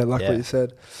created. Yeah, like what you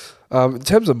said. In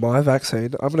terms of my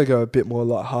vaccine, I'm going to go a bit more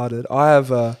lighthearted. I have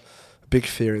a big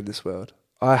fear in this world.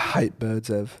 I hate birds,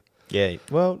 Ev. Yeah,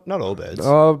 well, not all birds.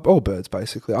 All birds,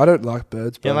 basically. I don't like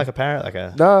birds. You don't like a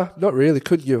parrot? Nah, not really.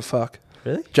 Couldn't give a fuck.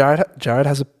 Really? Jared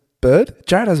has a bird?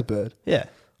 Jared has a bird. Yeah.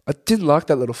 I didn't like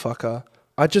that little fucker.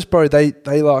 I just, bro, they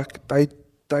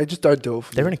just don't do it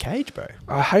for me. They're in a cage, bro.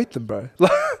 I hate them, bro.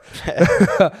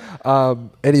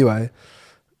 Anyway,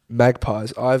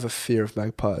 magpies. I have a fear of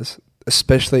magpies.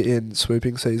 Especially in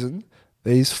swooping season,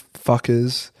 these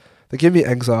fuckers, they give me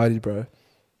anxiety, bro.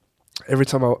 Every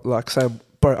time I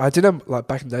I didn't have, like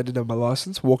back in the day, I didn't have my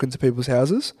license, walk into people's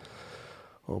houses.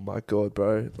 Oh my God,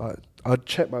 bro. Like I'd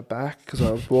check my back because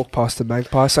I would walk past a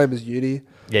magpie, same as uni.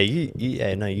 Yeah,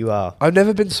 you are. I've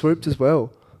never been swooped as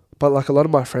well, but like a lot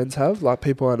of my friends have, like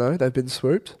people I know, they've been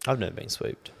swooped. I've never been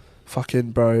swooped.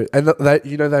 Fucking bro. And they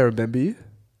remember you.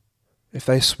 If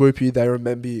they swoop you, they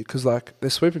remember you because like they're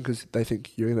swooping because they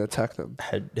think you're gonna attack them.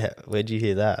 Where'd you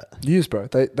hear that? News, bro.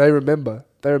 They remember.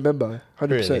 They remember. 100%.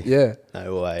 Really? Yeah.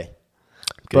 No way.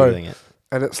 Googling it.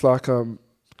 And it's like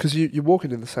because you're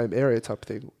walking in the same area type of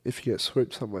thing. If you get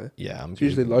swooped somewhere. Yeah, it's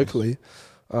usually locally.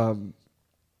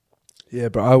 Yeah,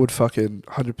 bro. I would fucking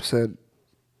 100%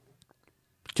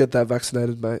 get that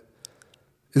vaccinated, mate.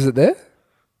 Is it there?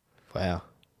 Wow.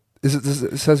 It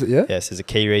says it, yeah? Yes, there's a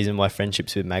key reason why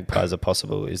friendships with magpies are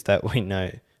possible is that we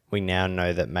now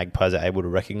know that magpies are able to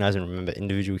recognize and remember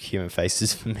individual human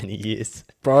faces for many years.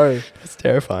 Bro. It's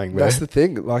terrifying, bro. That's the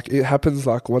thing. Like, it happens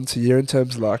like once a year in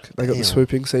terms of like, they got the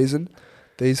swooping season.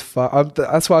 That's why I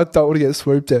don't want to get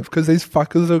swooped at, because these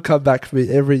fuckers will come back for me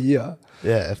every year.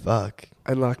 Yeah, fuck.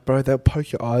 And like, bro, they'll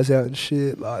poke your eyes out and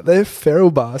shit. Like, they're feral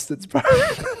bastards, bro.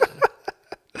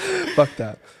 Fuck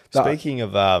that.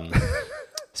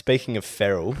 Speaking of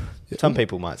feral, some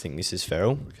people might think this is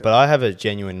feral, but I have a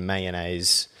genuine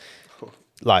mayonnaise.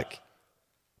 Like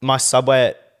my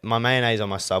mayonnaise on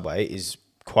my Subway is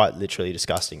quite literally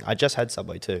disgusting. I just had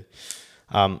Subway too,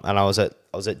 and I was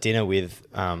at dinner with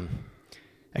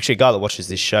actually a guy that watches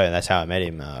this show, and that's how I met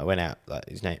him. I went out, like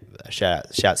his name,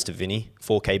 shouts to Vinny,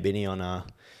 4K Vinny on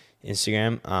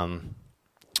Instagram,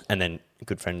 and then a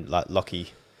good friend like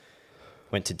Lockie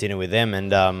went to dinner with them,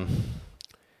 and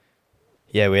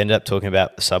yeah, we ended up talking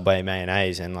about the Subway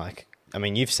mayonnaise, and like, I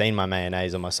mean, you've seen my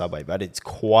mayonnaise on my Subway, but do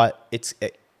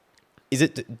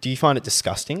you find it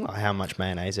disgusting, like how much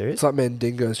mayonnaise there is? It's like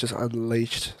Mandingo's just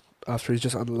unleashed after he's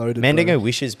just unloaded. Mandingo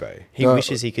wishes, bro. He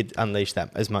wishes he could unleash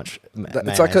that as much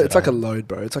mayonnaise. It's like a load,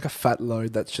 bro. It's like a fat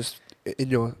load that's just in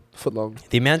your foot long.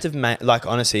 The amount of, like,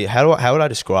 honestly, how would I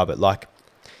describe it? Like,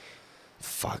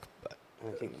 fuck. I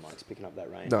don't think the mic's picking up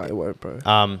that rain. No, it won't,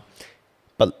 bro.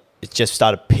 It just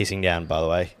started pissing down, by the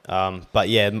way. But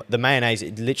yeah, the mayonnaise,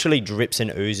 it literally drips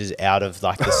and oozes out of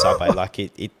like the Subway. Like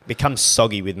it becomes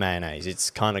soggy with mayonnaise. It's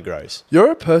kind of gross.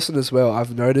 You're a person as well.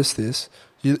 I've noticed this.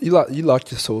 You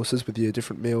like your sauces with your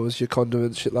different meals, your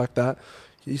condiments, shit like that.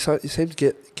 You seem to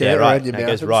get it around your mouth. It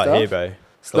goes and right stuff. here, bro.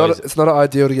 It's not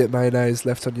ideal to get mayonnaise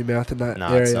left on your mouth in that area.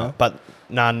 No, it's not. But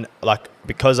none, like,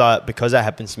 because that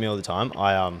happens to me all the time,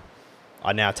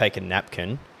 I now take a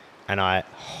napkin and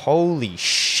holy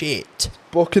shit.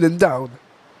 Walking and down.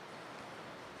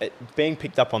 Being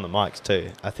picked up on the mics too,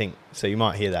 I think, so you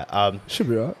might hear that. Should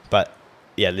be right. But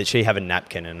yeah, literally have a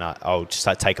napkin and I'll just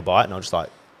like take a bite and I'll just like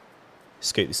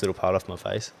scoop this little part off my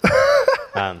face.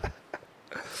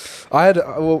 I had,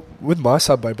 with my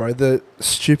Subway, bro, the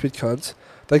stupid cunts,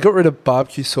 they got rid of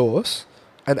barbecue sauce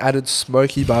and added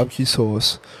smoky barbecue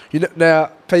sauce. You know,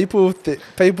 now people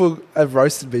have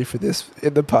roasted me for this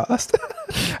in the past,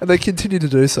 and they continue to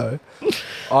do so.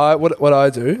 What I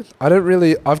do,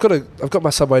 I've got my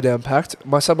Subway down packed.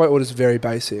 My Subway order is very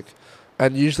basic,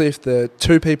 and usually if the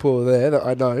two people are there that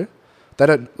I know, they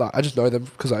don't like. I just know them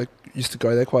because I used to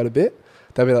go there quite a bit.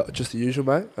 They'll be like, just the usual,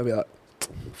 mate. I'll be like,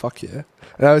 fuck yeah.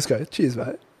 And I always go, cheers,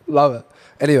 mate. Love it.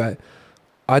 Anyway,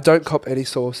 I don't cop any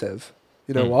sauce, Ev.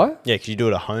 You know why? Yeah, because you do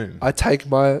it at home. I take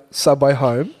my Subway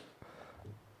home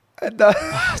and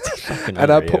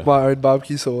I put my own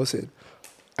barbecue sauce in.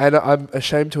 And I'm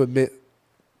ashamed to admit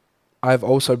I've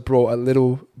also brought a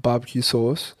little barbecue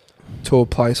sauce to a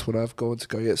place when I've gone to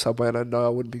go get Subway and I know I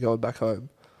wouldn't be going back home.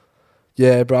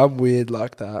 Yeah, bro, I'm weird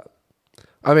like that.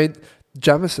 I mean,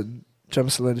 Jamison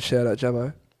let a shout out,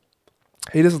 Jamo.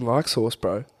 He doesn't like sauce,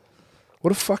 bro.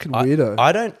 What a fucking weirdo.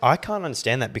 I can't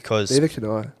understand that because neither can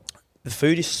I. The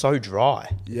food is so dry.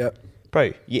 Yep.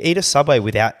 Bro, you eat a Subway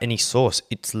without any sauce.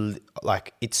 It's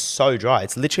it's so dry.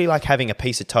 It's literally like having a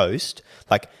piece of toast,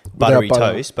 like buttery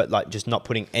toast, but like just not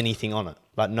putting anything on it,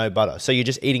 like no butter. So you're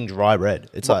just eating dry bread.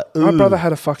 It's my brother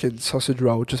had a fucking sausage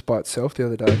roll just by itself the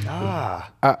other day.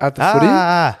 At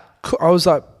the footy. I was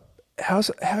like, how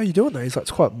are you doing that? He's like,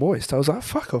 it's quite moist. I was like,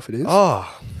 fuck off it is.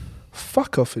 Oh.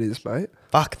 Fuck off it is, mate.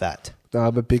 Fuck that. No,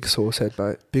 I'm a big sauce head,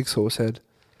 mate. Big sauce head.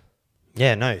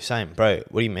 Yeah, no, same. Bro,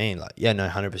 what do you mean? Like, yeah, no,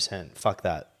 100%. Fuck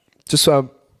that. Just, I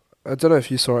don't know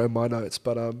if you saw it in my notes,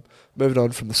 but moving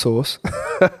on from the sauce.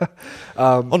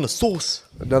 On the sauce.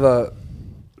 Another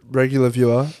regular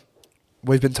viewer,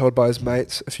 we've been told by his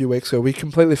mates a few weeks ago. We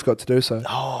completely forgot to do so.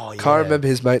 Oh, yeah. Can't remember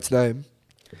his mate's name.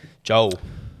 Joel.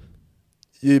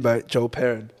 You, mate, Joel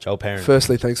Perrin. Joel Perrin.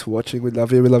 Firstly, thanks for watching. We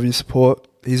love you. We love your support.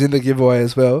 He's in the giveaway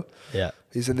as well. Yeah.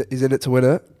 He's in it to win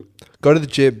it. Go to the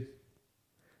gym.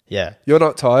 Yeah. You're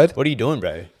not tired? What are you doing,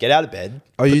 bro? Get out of bed.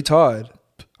 Are you tired?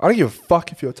 I don't give a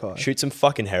fuck if you're tired. Shoot some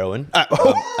fucking heroin.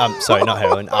 Sorry, not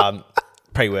heroin.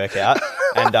 Pre-workout.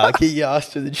 And get your ass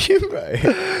to the gym, bro.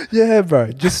 Yeah,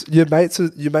 bro. Just your mates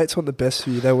want the best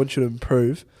for you. They want you to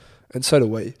improve. And so do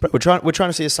we. Bro, we're trying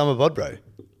to see a summer bod, bro.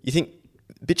 You think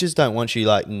bitches don't want you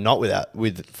like not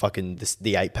with fucking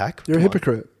the 8-pack? You're a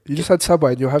hypocrite. You just had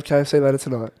Subway and you'll have KFC later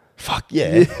tonight. Fuck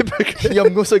yeah. Yeah,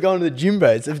 I'm also going to the gym,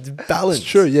 bro. It's balance. It's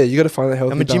true, yeah. You got to find the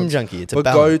healthy I'm a gym balance. junkie. It's a but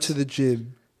balance. Go to the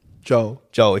gym, Joel.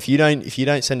 Joel, if you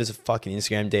don't send us a fucking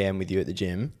Instagram DM with you at the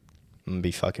gym, I'm gonna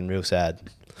be fucking real sad.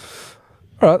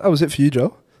 All right, that was it for you,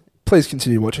 Joel. Please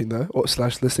continue watching though, or /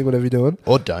 listening, whatever you're doing.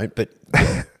 Or don't, but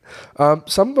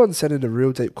someone sent in a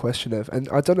real deep question, Ev, and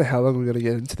I don't know how long we're going to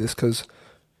get into this because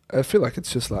I feel like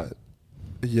it's just like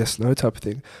a yes/no type of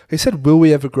thing. He said, "Will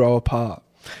we ever grow apart?"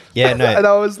 Yeah, no. And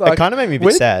I was like, it kind of made me a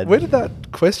bit sad. Where did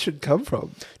that question come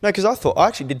from? No, because I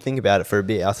actually did think about it for a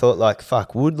bit. I thought like,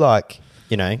 fuck,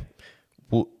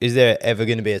 is there ever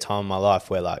going to be a time in my life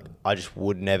where like I just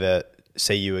would never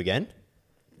see you again?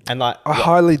 And like, I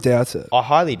highly doubt it. I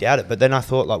highly doubt it. But then I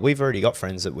thought like we've already got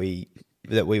friends that we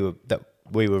were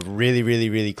really, really,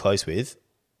 really close with,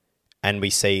 and we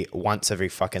see once every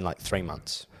fucking like 3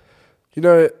 months. You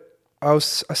know, I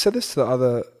said this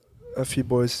to a few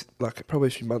boys like probably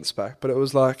a few months back, but it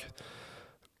was like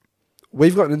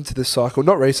we've gotten into this cycle,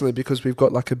 not recently because we've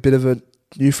got like a bit of a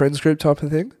new friends group type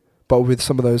of thing, but with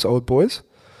some of those old boys.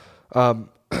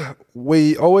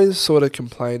 We always sort of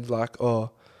complained like,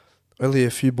 oh, only a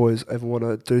few boys ever want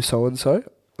to do so-and-so.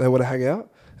 They want to hang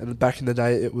out. And back in the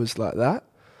day, it was like that.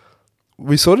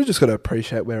 We sort of just got to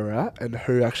appreciate where we're at and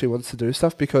who actually wants to do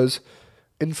stuff because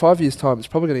in 5 years' time, it's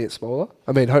probably going to get smaller.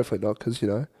 I mean, hopefully not because,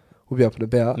 we'll be up and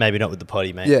about. Maybe not with the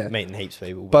potty, mate. Yeah. Meeting heaps of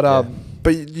people. But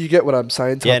you get what I'm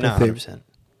saying type of thing. 100%.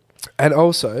 And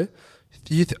also,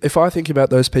 if I think about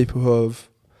those people who have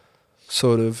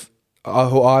sort of,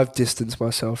 who I've distanced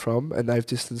myself from and they've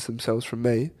distanced themselves from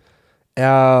me,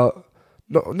 not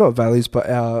not values, but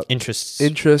our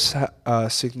interests are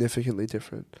significantly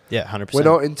different. Yeah, 100%. We're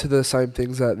not into the same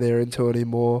things that they're into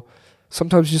anymore.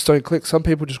 Sometimes you just don't click. Some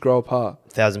people just grow apart.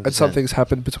 1,000%. And some things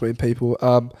happen between people.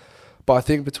 But I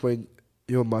think between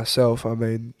you and myself, I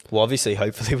mean... Well, obviously,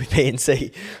 hopefully with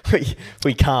PNC,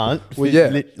 we can't. Well,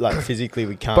 yeah. Physically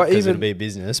we can't But because even- it'll be a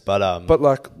business. But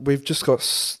But we've just got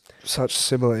such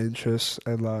similar interests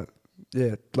and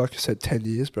yeah, like you said, 10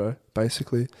 years, bro,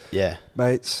 basically. yeah.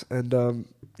 Mates. And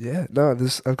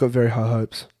I've got very high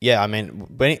hopes. Yeah, I mean,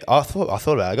 I thought about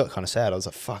it, I got kind of sad. I was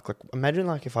like, fuck, imagine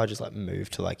if I just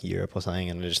moved to Europe or something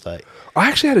and just I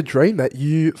actually had a dream that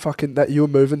you were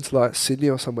moving to Sydney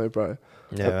or somewhere, bro.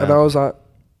 Yeah. And I was like,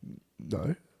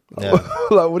 no. Yeah.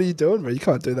 What are you doing, bro? You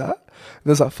can't do that. And I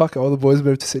was like, fuck, all the boys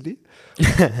moved to Sydney.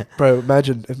 Bro,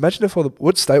 imagine if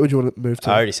what state would you want to move to?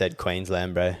 I already said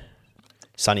Queensland, bro.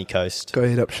 Sunny coast. Go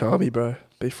hit up Shami, bro.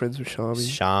 Be friends with Shami.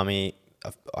 Shami.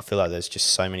 I feel like there's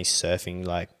just so many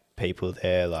surfing people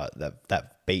there,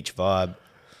 that beach vibe.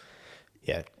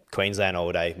 Yeah, Queensland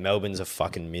all day. Melbourne's a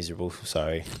fucking miserable.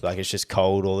 Sorry, it's just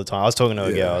cold all the time. I was talking to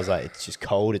a girl. I was like, it's just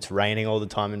cold. It's raining all the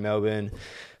time in Melbourne.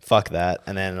 Fuck that.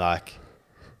 And then I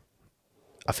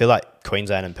feel like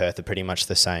Queensland and Perth are pretty much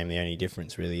the same. The only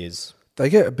difference really is they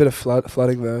get a bit of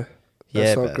flooding though.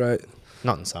 That's not great.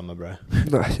 Not in summer, bro.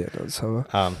 No, yeah, not in summer.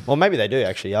 Well, maybe they do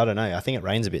actually. I don't know. I think it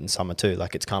rains a bit in summer too.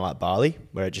 It's kind of like Bali,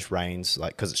 where it just rains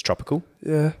because it's tropical.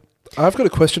 Yeah, I've got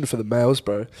a question for the males,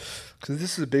 bro, because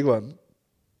this is a big one.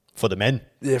 For the men.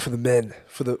 Yeah, for the men,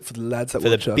 for the lads that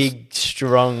watch us. For the big,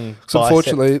 strong. So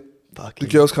unfortunately, the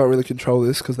girls can't really control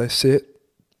this because they sit.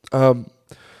 Do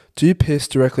you piss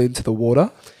directly into the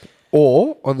water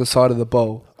or on the side of the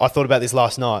bowl? I thought about this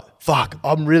last night. Fuck,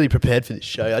 I'm really prepared for this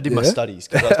show. I did my studies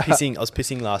because I was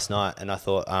pissing last night, and I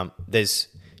thought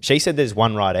she said there's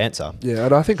one right answer. Yeah,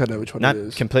 and I think I know which one it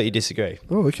is. Completely disagree.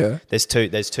 Oh, okay. There's two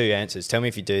answers. Tell me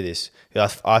if you do this.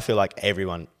 I feel like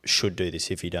everyone should do this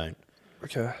if you don't.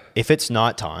 Okay. If it's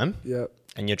nighttime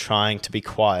and you're trying to be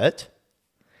quiet,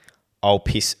 I'll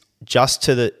piss just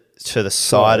to the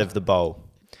side of the bowl.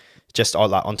 Just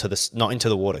onto not into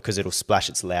the water because it'll splash.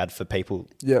 It's loud for people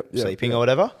sleeping or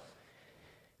whatever.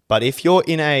 But if you're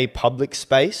in a public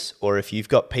space or if you've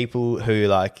got people who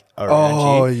are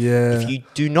around you, if you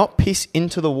do not piss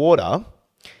into the water,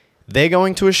 they're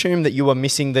going to assume that you are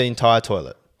missing the entire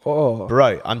toilet. Oh,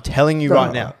 bro, I'm telling you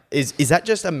right now. Is that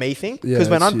just a me thing? Because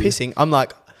when I'm pissing, I'm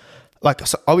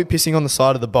so I'll be pissing on the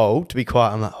side of the bowl to be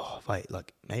quiet. I'm like, oh wait,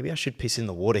 maybe I should piss in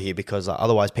the water here because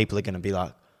otherwise people are going to be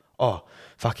like, oh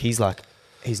fuck, he's not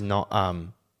he's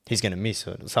going to miss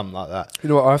or something like that. You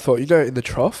know what I thought? In the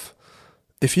trough,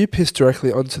 if you piss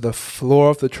directly onto the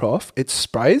floor of the trough, it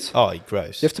sprays. Oh,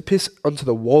 gross. You have to piss onto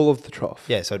the wall of the trough.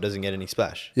 Yeah, so it doesn't get any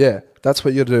splash. Yeah, that's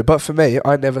what you got to do. But for me,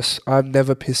 I'm never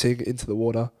pissing into the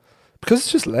water because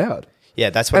it's just loud. Yeah,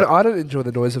 that's what. And I don't enjoy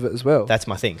the noise of it as well. That's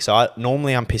my thing. So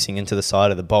normally I'm pissing into the side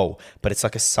of the bowl, but it's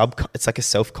like a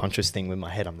self-conscious thing with my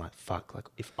head. I'm like, fuck,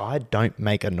 if I don't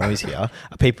make a noise here,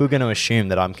 are people going to assume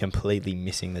that I'm completely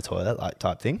missing the toilet,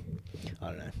 type thing? I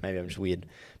don't know. Maybe I'm just weird.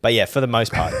 But yeah, for the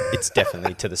most part, it's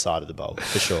definitely to the side of the bowl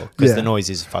for sure because the noise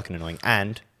is fucking annoying,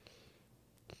 and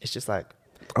it's just I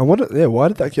wonder. Yeah, why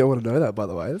did that girl want to know that? By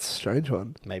the way, that's a strange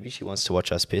one. Maybe she wants to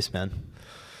watch us piss, man.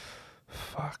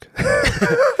 Fuck.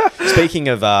 Speaking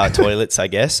of toilets, I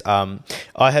guess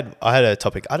I had a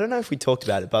topic. I don't know if we talked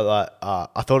about it, but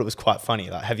I thought it was quite funny.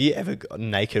 Have you ever gotten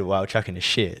naked while chucking a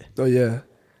shit? Oh yeah.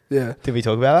 Did we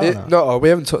talk about that? No, we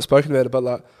haven't spoken about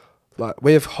it, but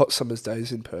we have hot summer's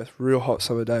days in Perth, real hot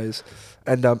summer days,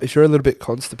 and if you're a little bit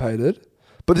constipated,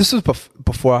 but this was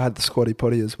before I had the squatty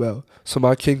potty as well, so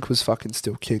my kink was fucking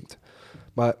still kinked.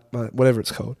 My whatever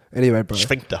it's called. Anyway, bro.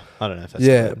 Sphincter. I don't know if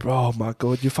that's bro. Oh my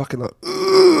god, you're fucking no.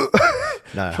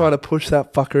 trying to push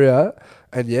that fucker out,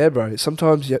 and bro.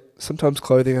 Sometimes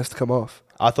clothing has to come off.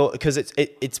 I thought because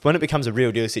it's when it becomes a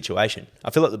real deal situation.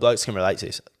 I feel like the blokes can relate to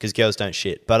this because girls don't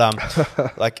shit, but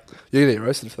you're gonna get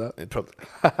roasted for that. Probably.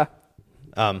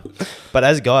 But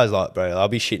as guys, bro, I'll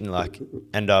be shitting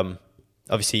and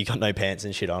obviously you got no pants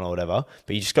and shit on or whatever,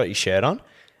 but you just got your shirt on,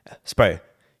 so, bro.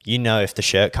 If the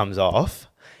shirt comes off,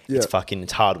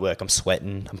 it's hard work. I'm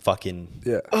sweating. I'm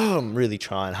fucking, I'm really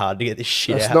trying hard to get this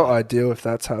shit out. It's not ideal if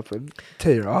that's happened.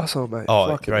 Tear your arsehole, mate. Oh,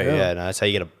 fucking great. hell. Yeah, no, that's how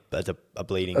you get a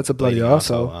bleeding. That's a bloody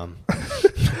arsehole.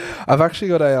 I've actually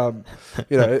got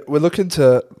we're looking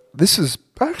to, I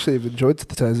actually have enjoyed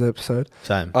today's episode.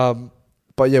 Same.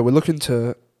 But yeah, we're looking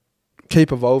to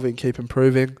keep evolving, keep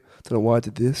improving. Don't know why I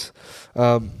did this.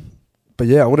 But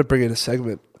yeah, I want to bring in a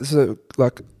segment. This is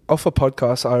off a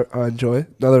podcast I enjoy,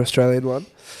 another Australian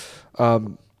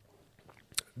one.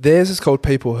 Theirs is called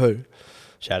People Who.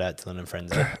 Shout out Dylan and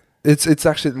friends. There. It's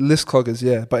actually list cloggers,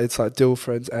 yeah, but it's like Dill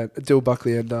friends and Dill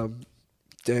Buckley and Dan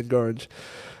Gorringe.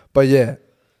 But yeah,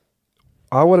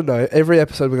 I want to know every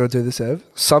episode we're going to do this, Ev,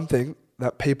 something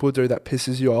that people do that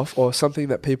pisses you off, or something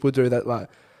that people do that like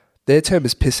their term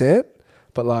is pissant,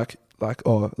 but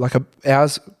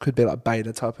ours could be like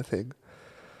beta type of thing.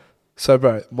 So,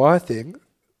 bro, my thing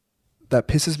that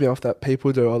pisses me off that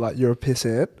people do, or like you're a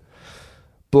pissant,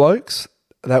 blokes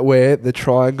that wear the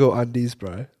triangle undies,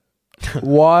 bro.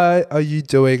 Why are you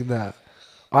doing that?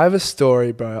 I have a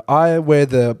story, bro. I wear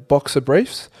the boxer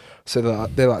briefs, so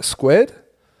they're like squared.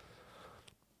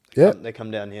 Yeah, They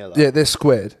come down here. Like. Yeah, they're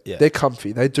squared. Yeah. They're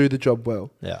comfy. They do the job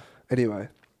well. Yeah. Anyway,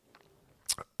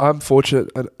 I'm fortunate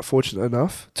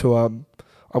enough to I'm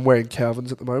wearing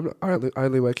Calvins at the moment. I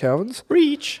only wear Calvins.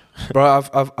 Reach, bro.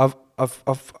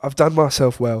 I've done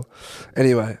myself well.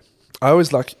 Anyway, I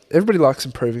always everybody likes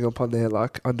improving upon their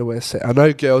like underwear set. I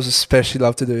know girls especially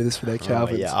love to do this with their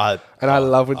Calvins. Yeah, I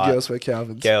love when girls wear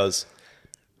Calvins. Girls.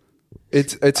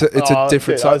 It's a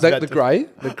different size. The grey.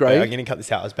 I'm going to cut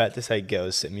this out. I was about to say,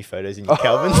 girls, send me photos in your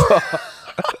Calvins.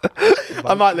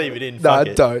 I might leave it in. No,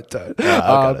 don't.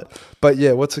 No, but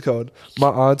yeah, what's it called? My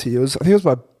auntie. I think it was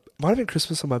might have been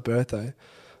Christmas or my birthday.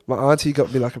 My auntie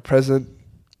got me like a present,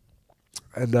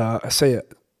 and I see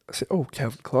it. I said, "Oh,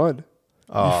 Calvin Klein,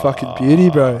 you fucking beauty,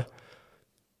 bro.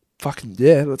 Fucking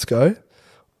yeah, let's go.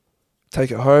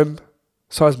 Take it home.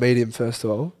 Size medium, first of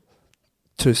all.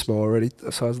 Too small already.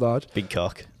 A size large. Big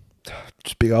cock.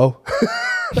 Just big ol'.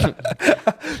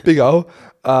 Big ol'.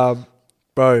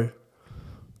 Bro,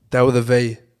 they were the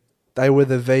V. They were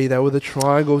the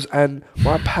triangles, and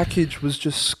my package was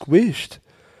just squished.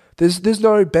 There's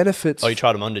no benefits. Oh, you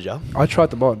tried them on, did you? I tried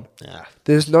them on. Yeah.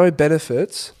 There's no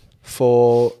benefits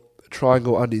for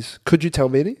triangle undies. Could you tell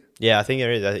me any? Yeah, I think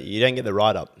there is. You don't get the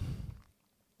write up.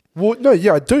 Well, no,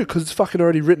 yeah, I do, because it's fucking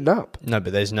already written up. No,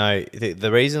 but there's no...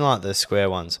 The reason, like, the square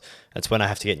ones, that's when I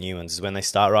have to get new ones, is when they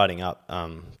start writing up,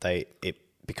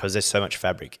 because there's so much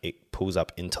fabric, it pulls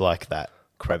up into, like, that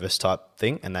crevice type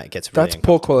thing, and that gets really... That's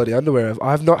poor quality underwear.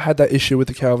 I've not had that issue with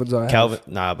the Calvins I have.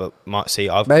 Nah, but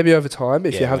I've... Maybe over time,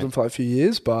 if you have them for like a few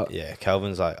years, but... Yeah,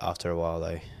 Calvin's, like, after a while,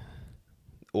 they...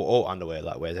 All underwear,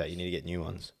 like, wears out. You need to get new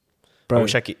ones. Bro. I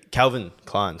wish I could... Calvin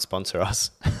Klein, sponsor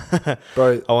us.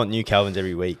 Bro. I want new Calvins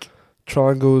every week.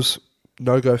 Triangles,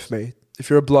 no go for me. If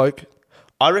you're a bloke...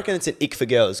 I reckon it's an ick for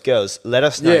girls. Girls, let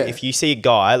us know if you see a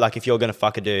guy, like if you're going to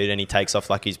fuck a dude and he takes off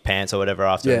like his pants or whatever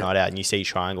after a night out and you see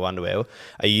triangle underwear,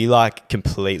 are you like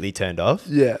completely turned off?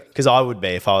 Yeah. Because I would be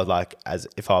if I was like,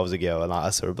 if I was a girl and I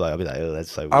saw a bloke, I'd be like, oh,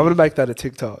 that's so weird. I'm going to make that a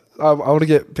TikTok. I want to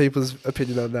get people's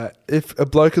opinion on that. If a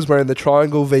bloke is wearing the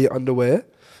triangle V underwear,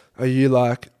 are you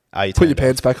like, put your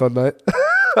pants back on, mate?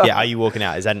 Yeah, are you walking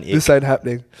out? Is that an ick? This ain't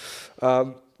happening.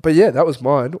 But yeah, that was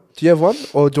mine. Do you have one,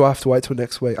 or do I have to wait till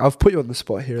next week? I've put you on the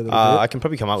spot here a little bit. I can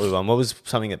probably come up with one. What was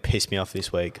something that pissed me off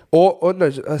this week? Or no,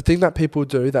 a thing that people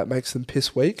do that makes them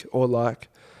piss weak, or like,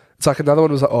 it's like another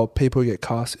one was like, oh, people get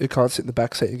car sick. You can't sit in the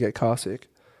back seat and get car sick.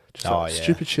 Just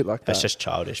stupid shit like that. That's just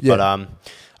childish. Yeah. But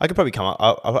I could probably come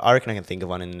up. I reckon I can think of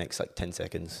one in the next like 10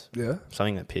 seconds. Yeah.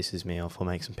 Something that pisses me off or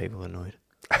makes some people annoyed.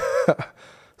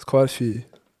 There's quite a few.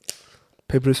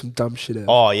 People do some dumb shit out.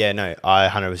 Oh yeah, no, I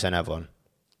 100% have one.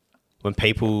 When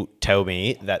people tell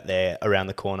me that they're around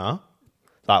the corner,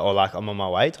 like or like I'm on my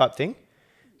way type thing.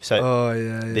 So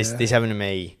this happened to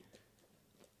me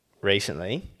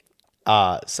recently.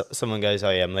 Someone goes, "Oh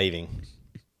yeah, I'm leaving."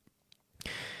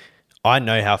 I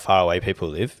know how far away people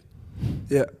live.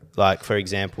 Yeah. Like for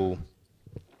example,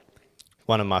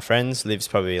 one of my friends lives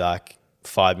probably like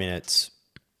 5 minutes,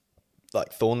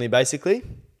 like Thornley basically.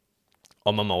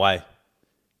 I'm on my way.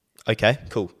 Okay,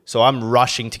 cool. So I'm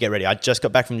rushing to get ready. I just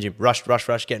got back from the gym. Rush,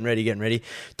 getting ready.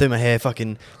 Do my hair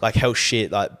fucking like hell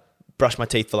shit. Like brush my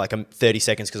teeth for like 30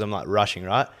 seconds because I'm like rushing,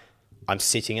 right? I'm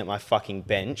sitting at my fucking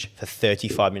bench for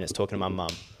 35 minutes talking to my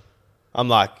mum. I'm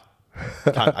like,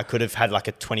 I could have had like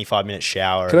a 25-minute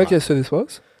shower. Can I guess who this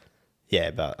was?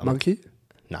 Yeah, but... Monkey?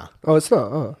 Nah. Oh, it's not?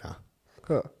 Oh. Nah.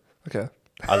 Oh, okay.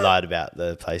 I lied about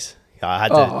the place. I had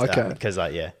to... okay. Because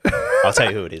like, yeah. I'll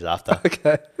tell you who it is after.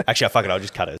 Okay. Actually, fuck it. I'll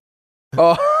just cut it.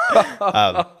 Oh.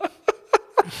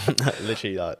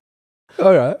 Literally like...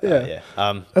 All right, yeah.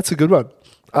 That's a good one.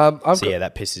 Yeah,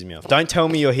 that pisses me off. Don't tell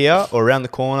me you're here or around the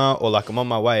corner or like I'm on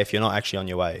my way if you're not actually on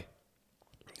your way.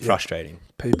 Yeah. Frustrating.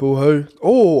 People who...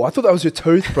 Oh, I thought that was your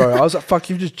tooth, bro. I was like, fuck,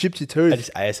 you've just gypped your tooth. I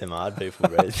just ASMR'd people,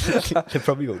 bro. They're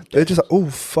probably all dead. They're just like, oh,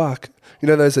 fuck. You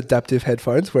know those adaptive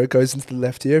headphones where it goes into the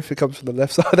left ear if it comes from the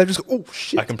left side? They just go, oh,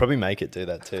 shit. I can probably make it do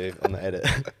that too on the edit.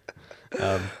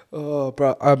 Oh,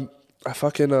 bro. I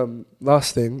fucking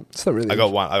last thing. It's not really. I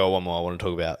got one more I want to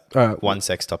talk about. All right. One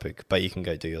sex topic, but you can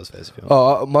go do yours first if you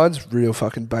want. Oh, mine's real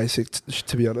fucking basic.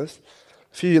 To be honest,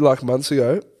 a few months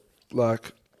ago, I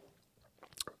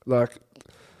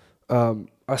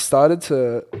started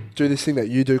to do this thing that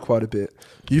you do quite a bit.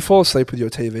 You fall asleep with your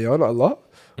TV on a lot.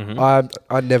 Mm-hmm.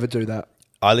 I never do that.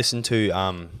 I listen to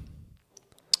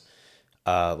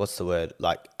what's the word?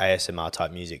 Like ASMR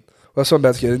type music. Well, that's what I'm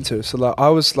about to get into. So I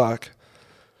was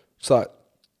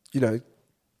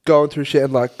going through shit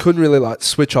and couldn't really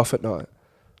switch off at night.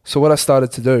 So what I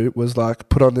started to do was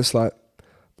put on this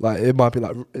it might be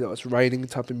it's raining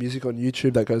type of music on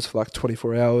YouTube that goes for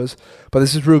 24 hours. But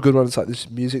this is real good one. It's this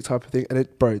music type of thing, and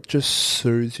it just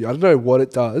soothes you. I don't know what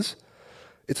it does.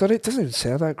 It doesn't even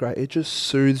sound that great. It just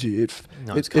soothes you. It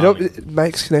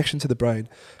makes connection to the brain.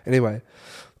 Anyway,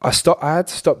 I had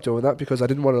to stop doing that because I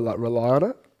didn't want to rely on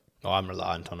it. Oh, I'm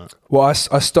reliant on it. Well, I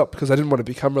stopped because I didn't want to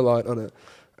become reliant on it.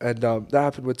 And that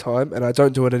happened with time, and I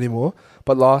don't do it anymore.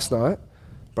 But last night,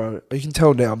 bro, you can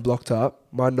tell now I'm blocked up.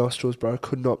 My nostrils, bro,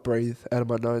 could not breathe out of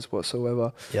my nose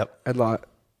whatsoever. Yep. And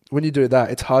when you do that,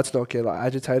 it's hard to not get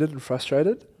agitated and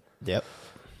frustrated. Yep.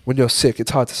 When you're sick,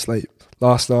 it's hard to sleep.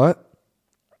 Last night,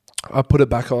 I put it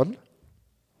back on.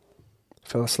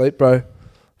 Fell asleep, bro.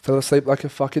 Fell asleep like a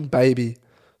fucking baby.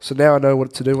 So now I know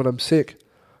what to do when I'm sick.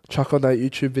 Chuck on that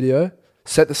YouTube video.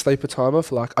 Set the sleeper timer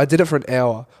for I did it for an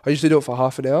hour. I usually do it for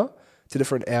half an hour. Did it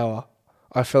for an hour.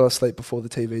 I fell asleep before the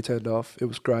TV turned off. It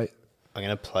was great. I'm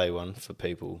going to play one for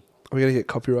people. Are we going to get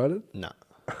copyrighted? No.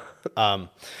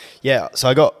 Yeah,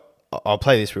 so I'll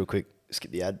play this real quick.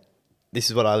 Skip the ad. This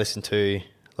is what I listened to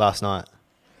last night.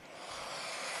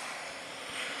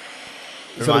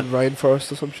 Is that a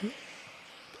rainforest or some shit?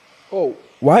 Oh,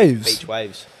 waves. Beach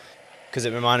waves. Because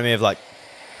it reminded me of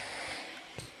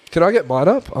Can I get mine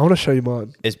up? I want to show you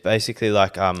mine. It's basically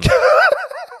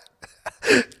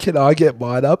Can I get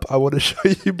mine up? I want to show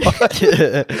you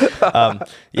mine.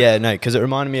 Yeah, no, because it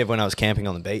reminded me of when I was camping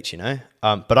on the beach,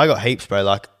 But I got heaps,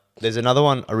 bro. There's another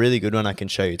one, a really good one I can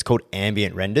show you. It's called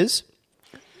Ambient Renders.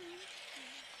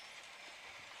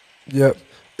 Yeah.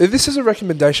 This is a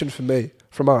recommendation from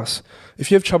us.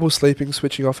 If you have trouble sleeping,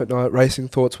 switching off at night, racing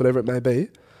thoughts, whatever it may be,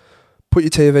 put your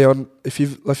TV on. If you're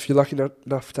lucky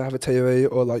enough to have a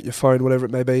TV or your phone, whatever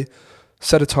it may be,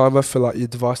 set a timer for your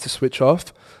device to switch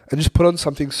off, and just put on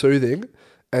something soothing,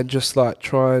 and just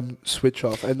try and switch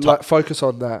off and focus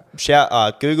on that.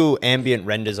 Google ambient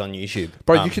renders on YouTube,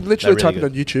 bro. You can literally really type it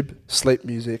on YouTube, sleep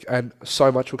music, and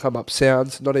so much will come up.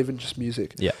 Sounds, not even just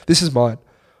music. Yeah. This is mine.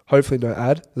 Hopefully no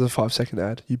ad. There's a 5-second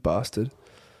ad. You bastard.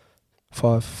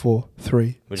 5, 4,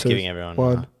 3. We're just giving everyone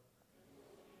 1.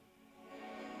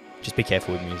 Just be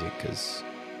careful with music, because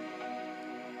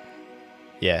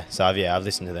I've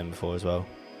listened to them before as well.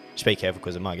 Just be careful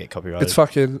because it might get copyrighted. It's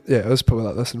fucking it was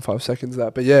probably less than 5 seconds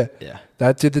that, but yeah,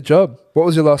 that did the job. What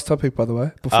was your last topic, by the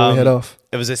way, before we head off?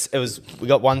 We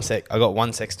got one sex. I got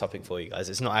one sex topic for you guys.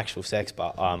 It's not actual sex,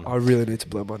 but I really need to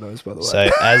blow my nose, by the way. So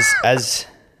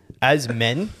as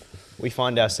men, we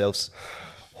find ourselves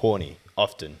horny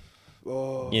often.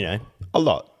 Oh. A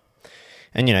lot.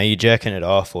 And you're jerking it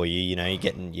off, or you're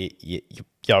getting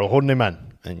you're a horny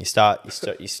man, and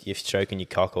you're stroking your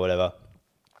cock or whatever.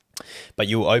 But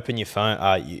you'll open your phone.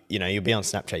 You'll be on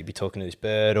Snapchat. You'll be talking to this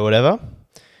bird or whatever.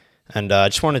 And I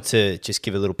just wanted to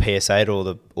give a little PSA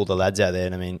to all the lads out there.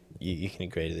 And I mean, you can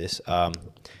agree to this.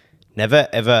 Never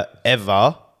ever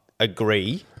ever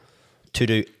agree to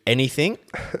do anything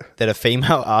that a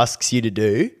female asks you to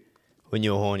do when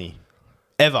you're horny.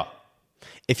 Ever.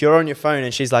 If you're on your phone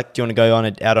and she's like, do you want to go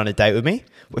out on a date with me?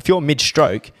 If you're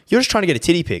mid-stroke, you're just trying to get a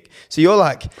titty pic. So you're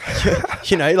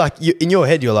in your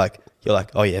head, you're like,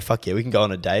 oh yeah, fuck yeah, we can go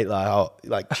on a date.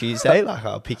 Tuesday,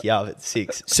 I'll pick you up at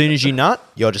 6. As soon as you nut,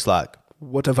 you're just like,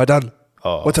 what have I done?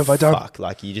 Oh, what have I done?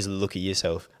 Fuck. You just look at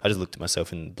yourself. I just looked at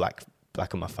myself in black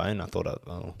on my phone. I thought,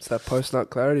 it's that post-nut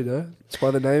clarity, though. That's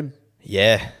why the name.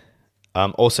 Yeah.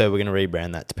 Also, we're going to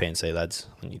rebrand that to PNC Lads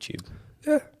on YouTube.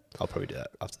 Yeah. I'll probably do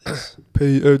that after this.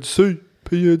 PNC.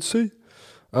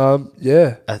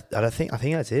 Yeah. I think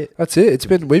that's it. That's it.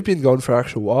 We've been going for an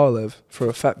actual while, Ev, for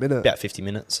a fat minute. About 50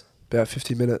 minutes. Good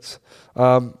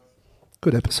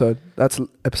episode. That's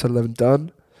episode 11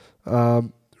 done.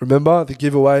 Remember the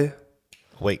giveaway?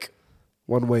 Week.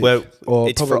 1 week. Well,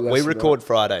 we record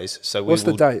Fridays. So what's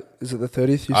the date? Is it the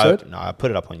 30th you said? No, I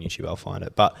put it up on YouTube. I'll find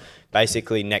it. But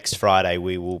basically next Friday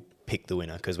we will pick the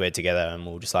winner because we're together and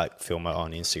we'll just film it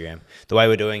on Instagram. The way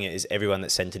we're doing it is everyone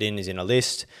that sent it in is in a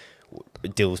list.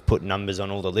 Dill's put numbers on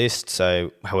all the lists,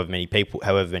 so however many people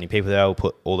there are, we'll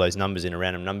put all those numbers in a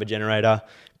random number generator,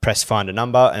 press find a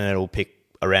number, and it'll pick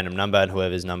a random number, and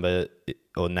whoever's number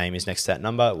or name is next to that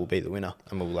number will be the winner,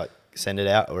 and we'll like send it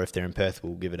out. Or if they're in Perth,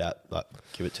 we'll give it out, like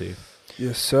give it to you.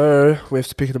 Yes, sir. We have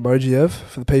to pick an emoji, Ev,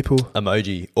 for the people.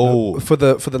 Emoji. Oh, for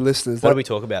the listeners. What do we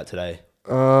talk about today?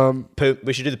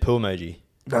 We should do the poo emoji.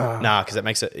 Nah, because that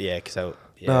makes it. Yeah, because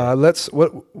Nah, let's.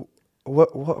 What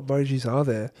emojis are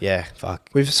there? Yeah, fuck.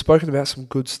 We've spoken about some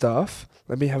good stuff.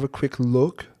 Let me have a quick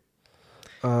look.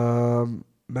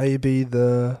 Maybe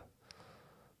the.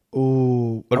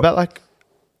 Ooh. What about like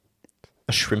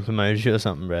a shrimp emoji or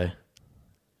something, bro?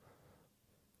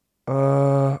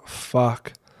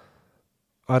 Fuck.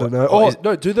 I don't know.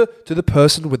 No, do the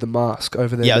person with the mask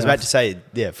over their mouth. Yeah, I was about to say,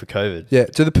 for COVID. Yeah,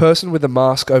 do the person with the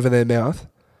mask over their mouth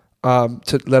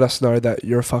to let us know that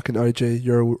you're a fucking OG,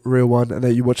 you're a real one, and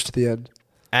that you watched to the end.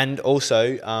 And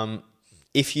also,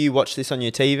 if you watch this on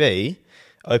your TV,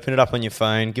 open it up on your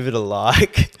phone, give it a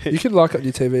like. You can like it on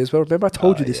your TV as well. Remember I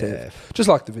told you this, Ed. Just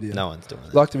like the video. No one's doing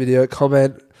it. Like the video,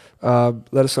 comment,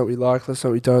 let us know what you like, let us know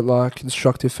what you don't like.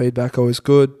 Constructive feedback, always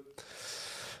good.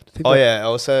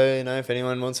 Also, if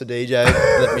anyone wants a DJ,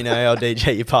 let me know. I'll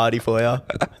DJ your party for you.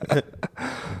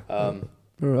 All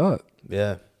right.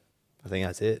 Yeah, I think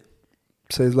that's it.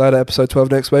 See you later. Episode 12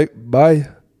 next week. Bye.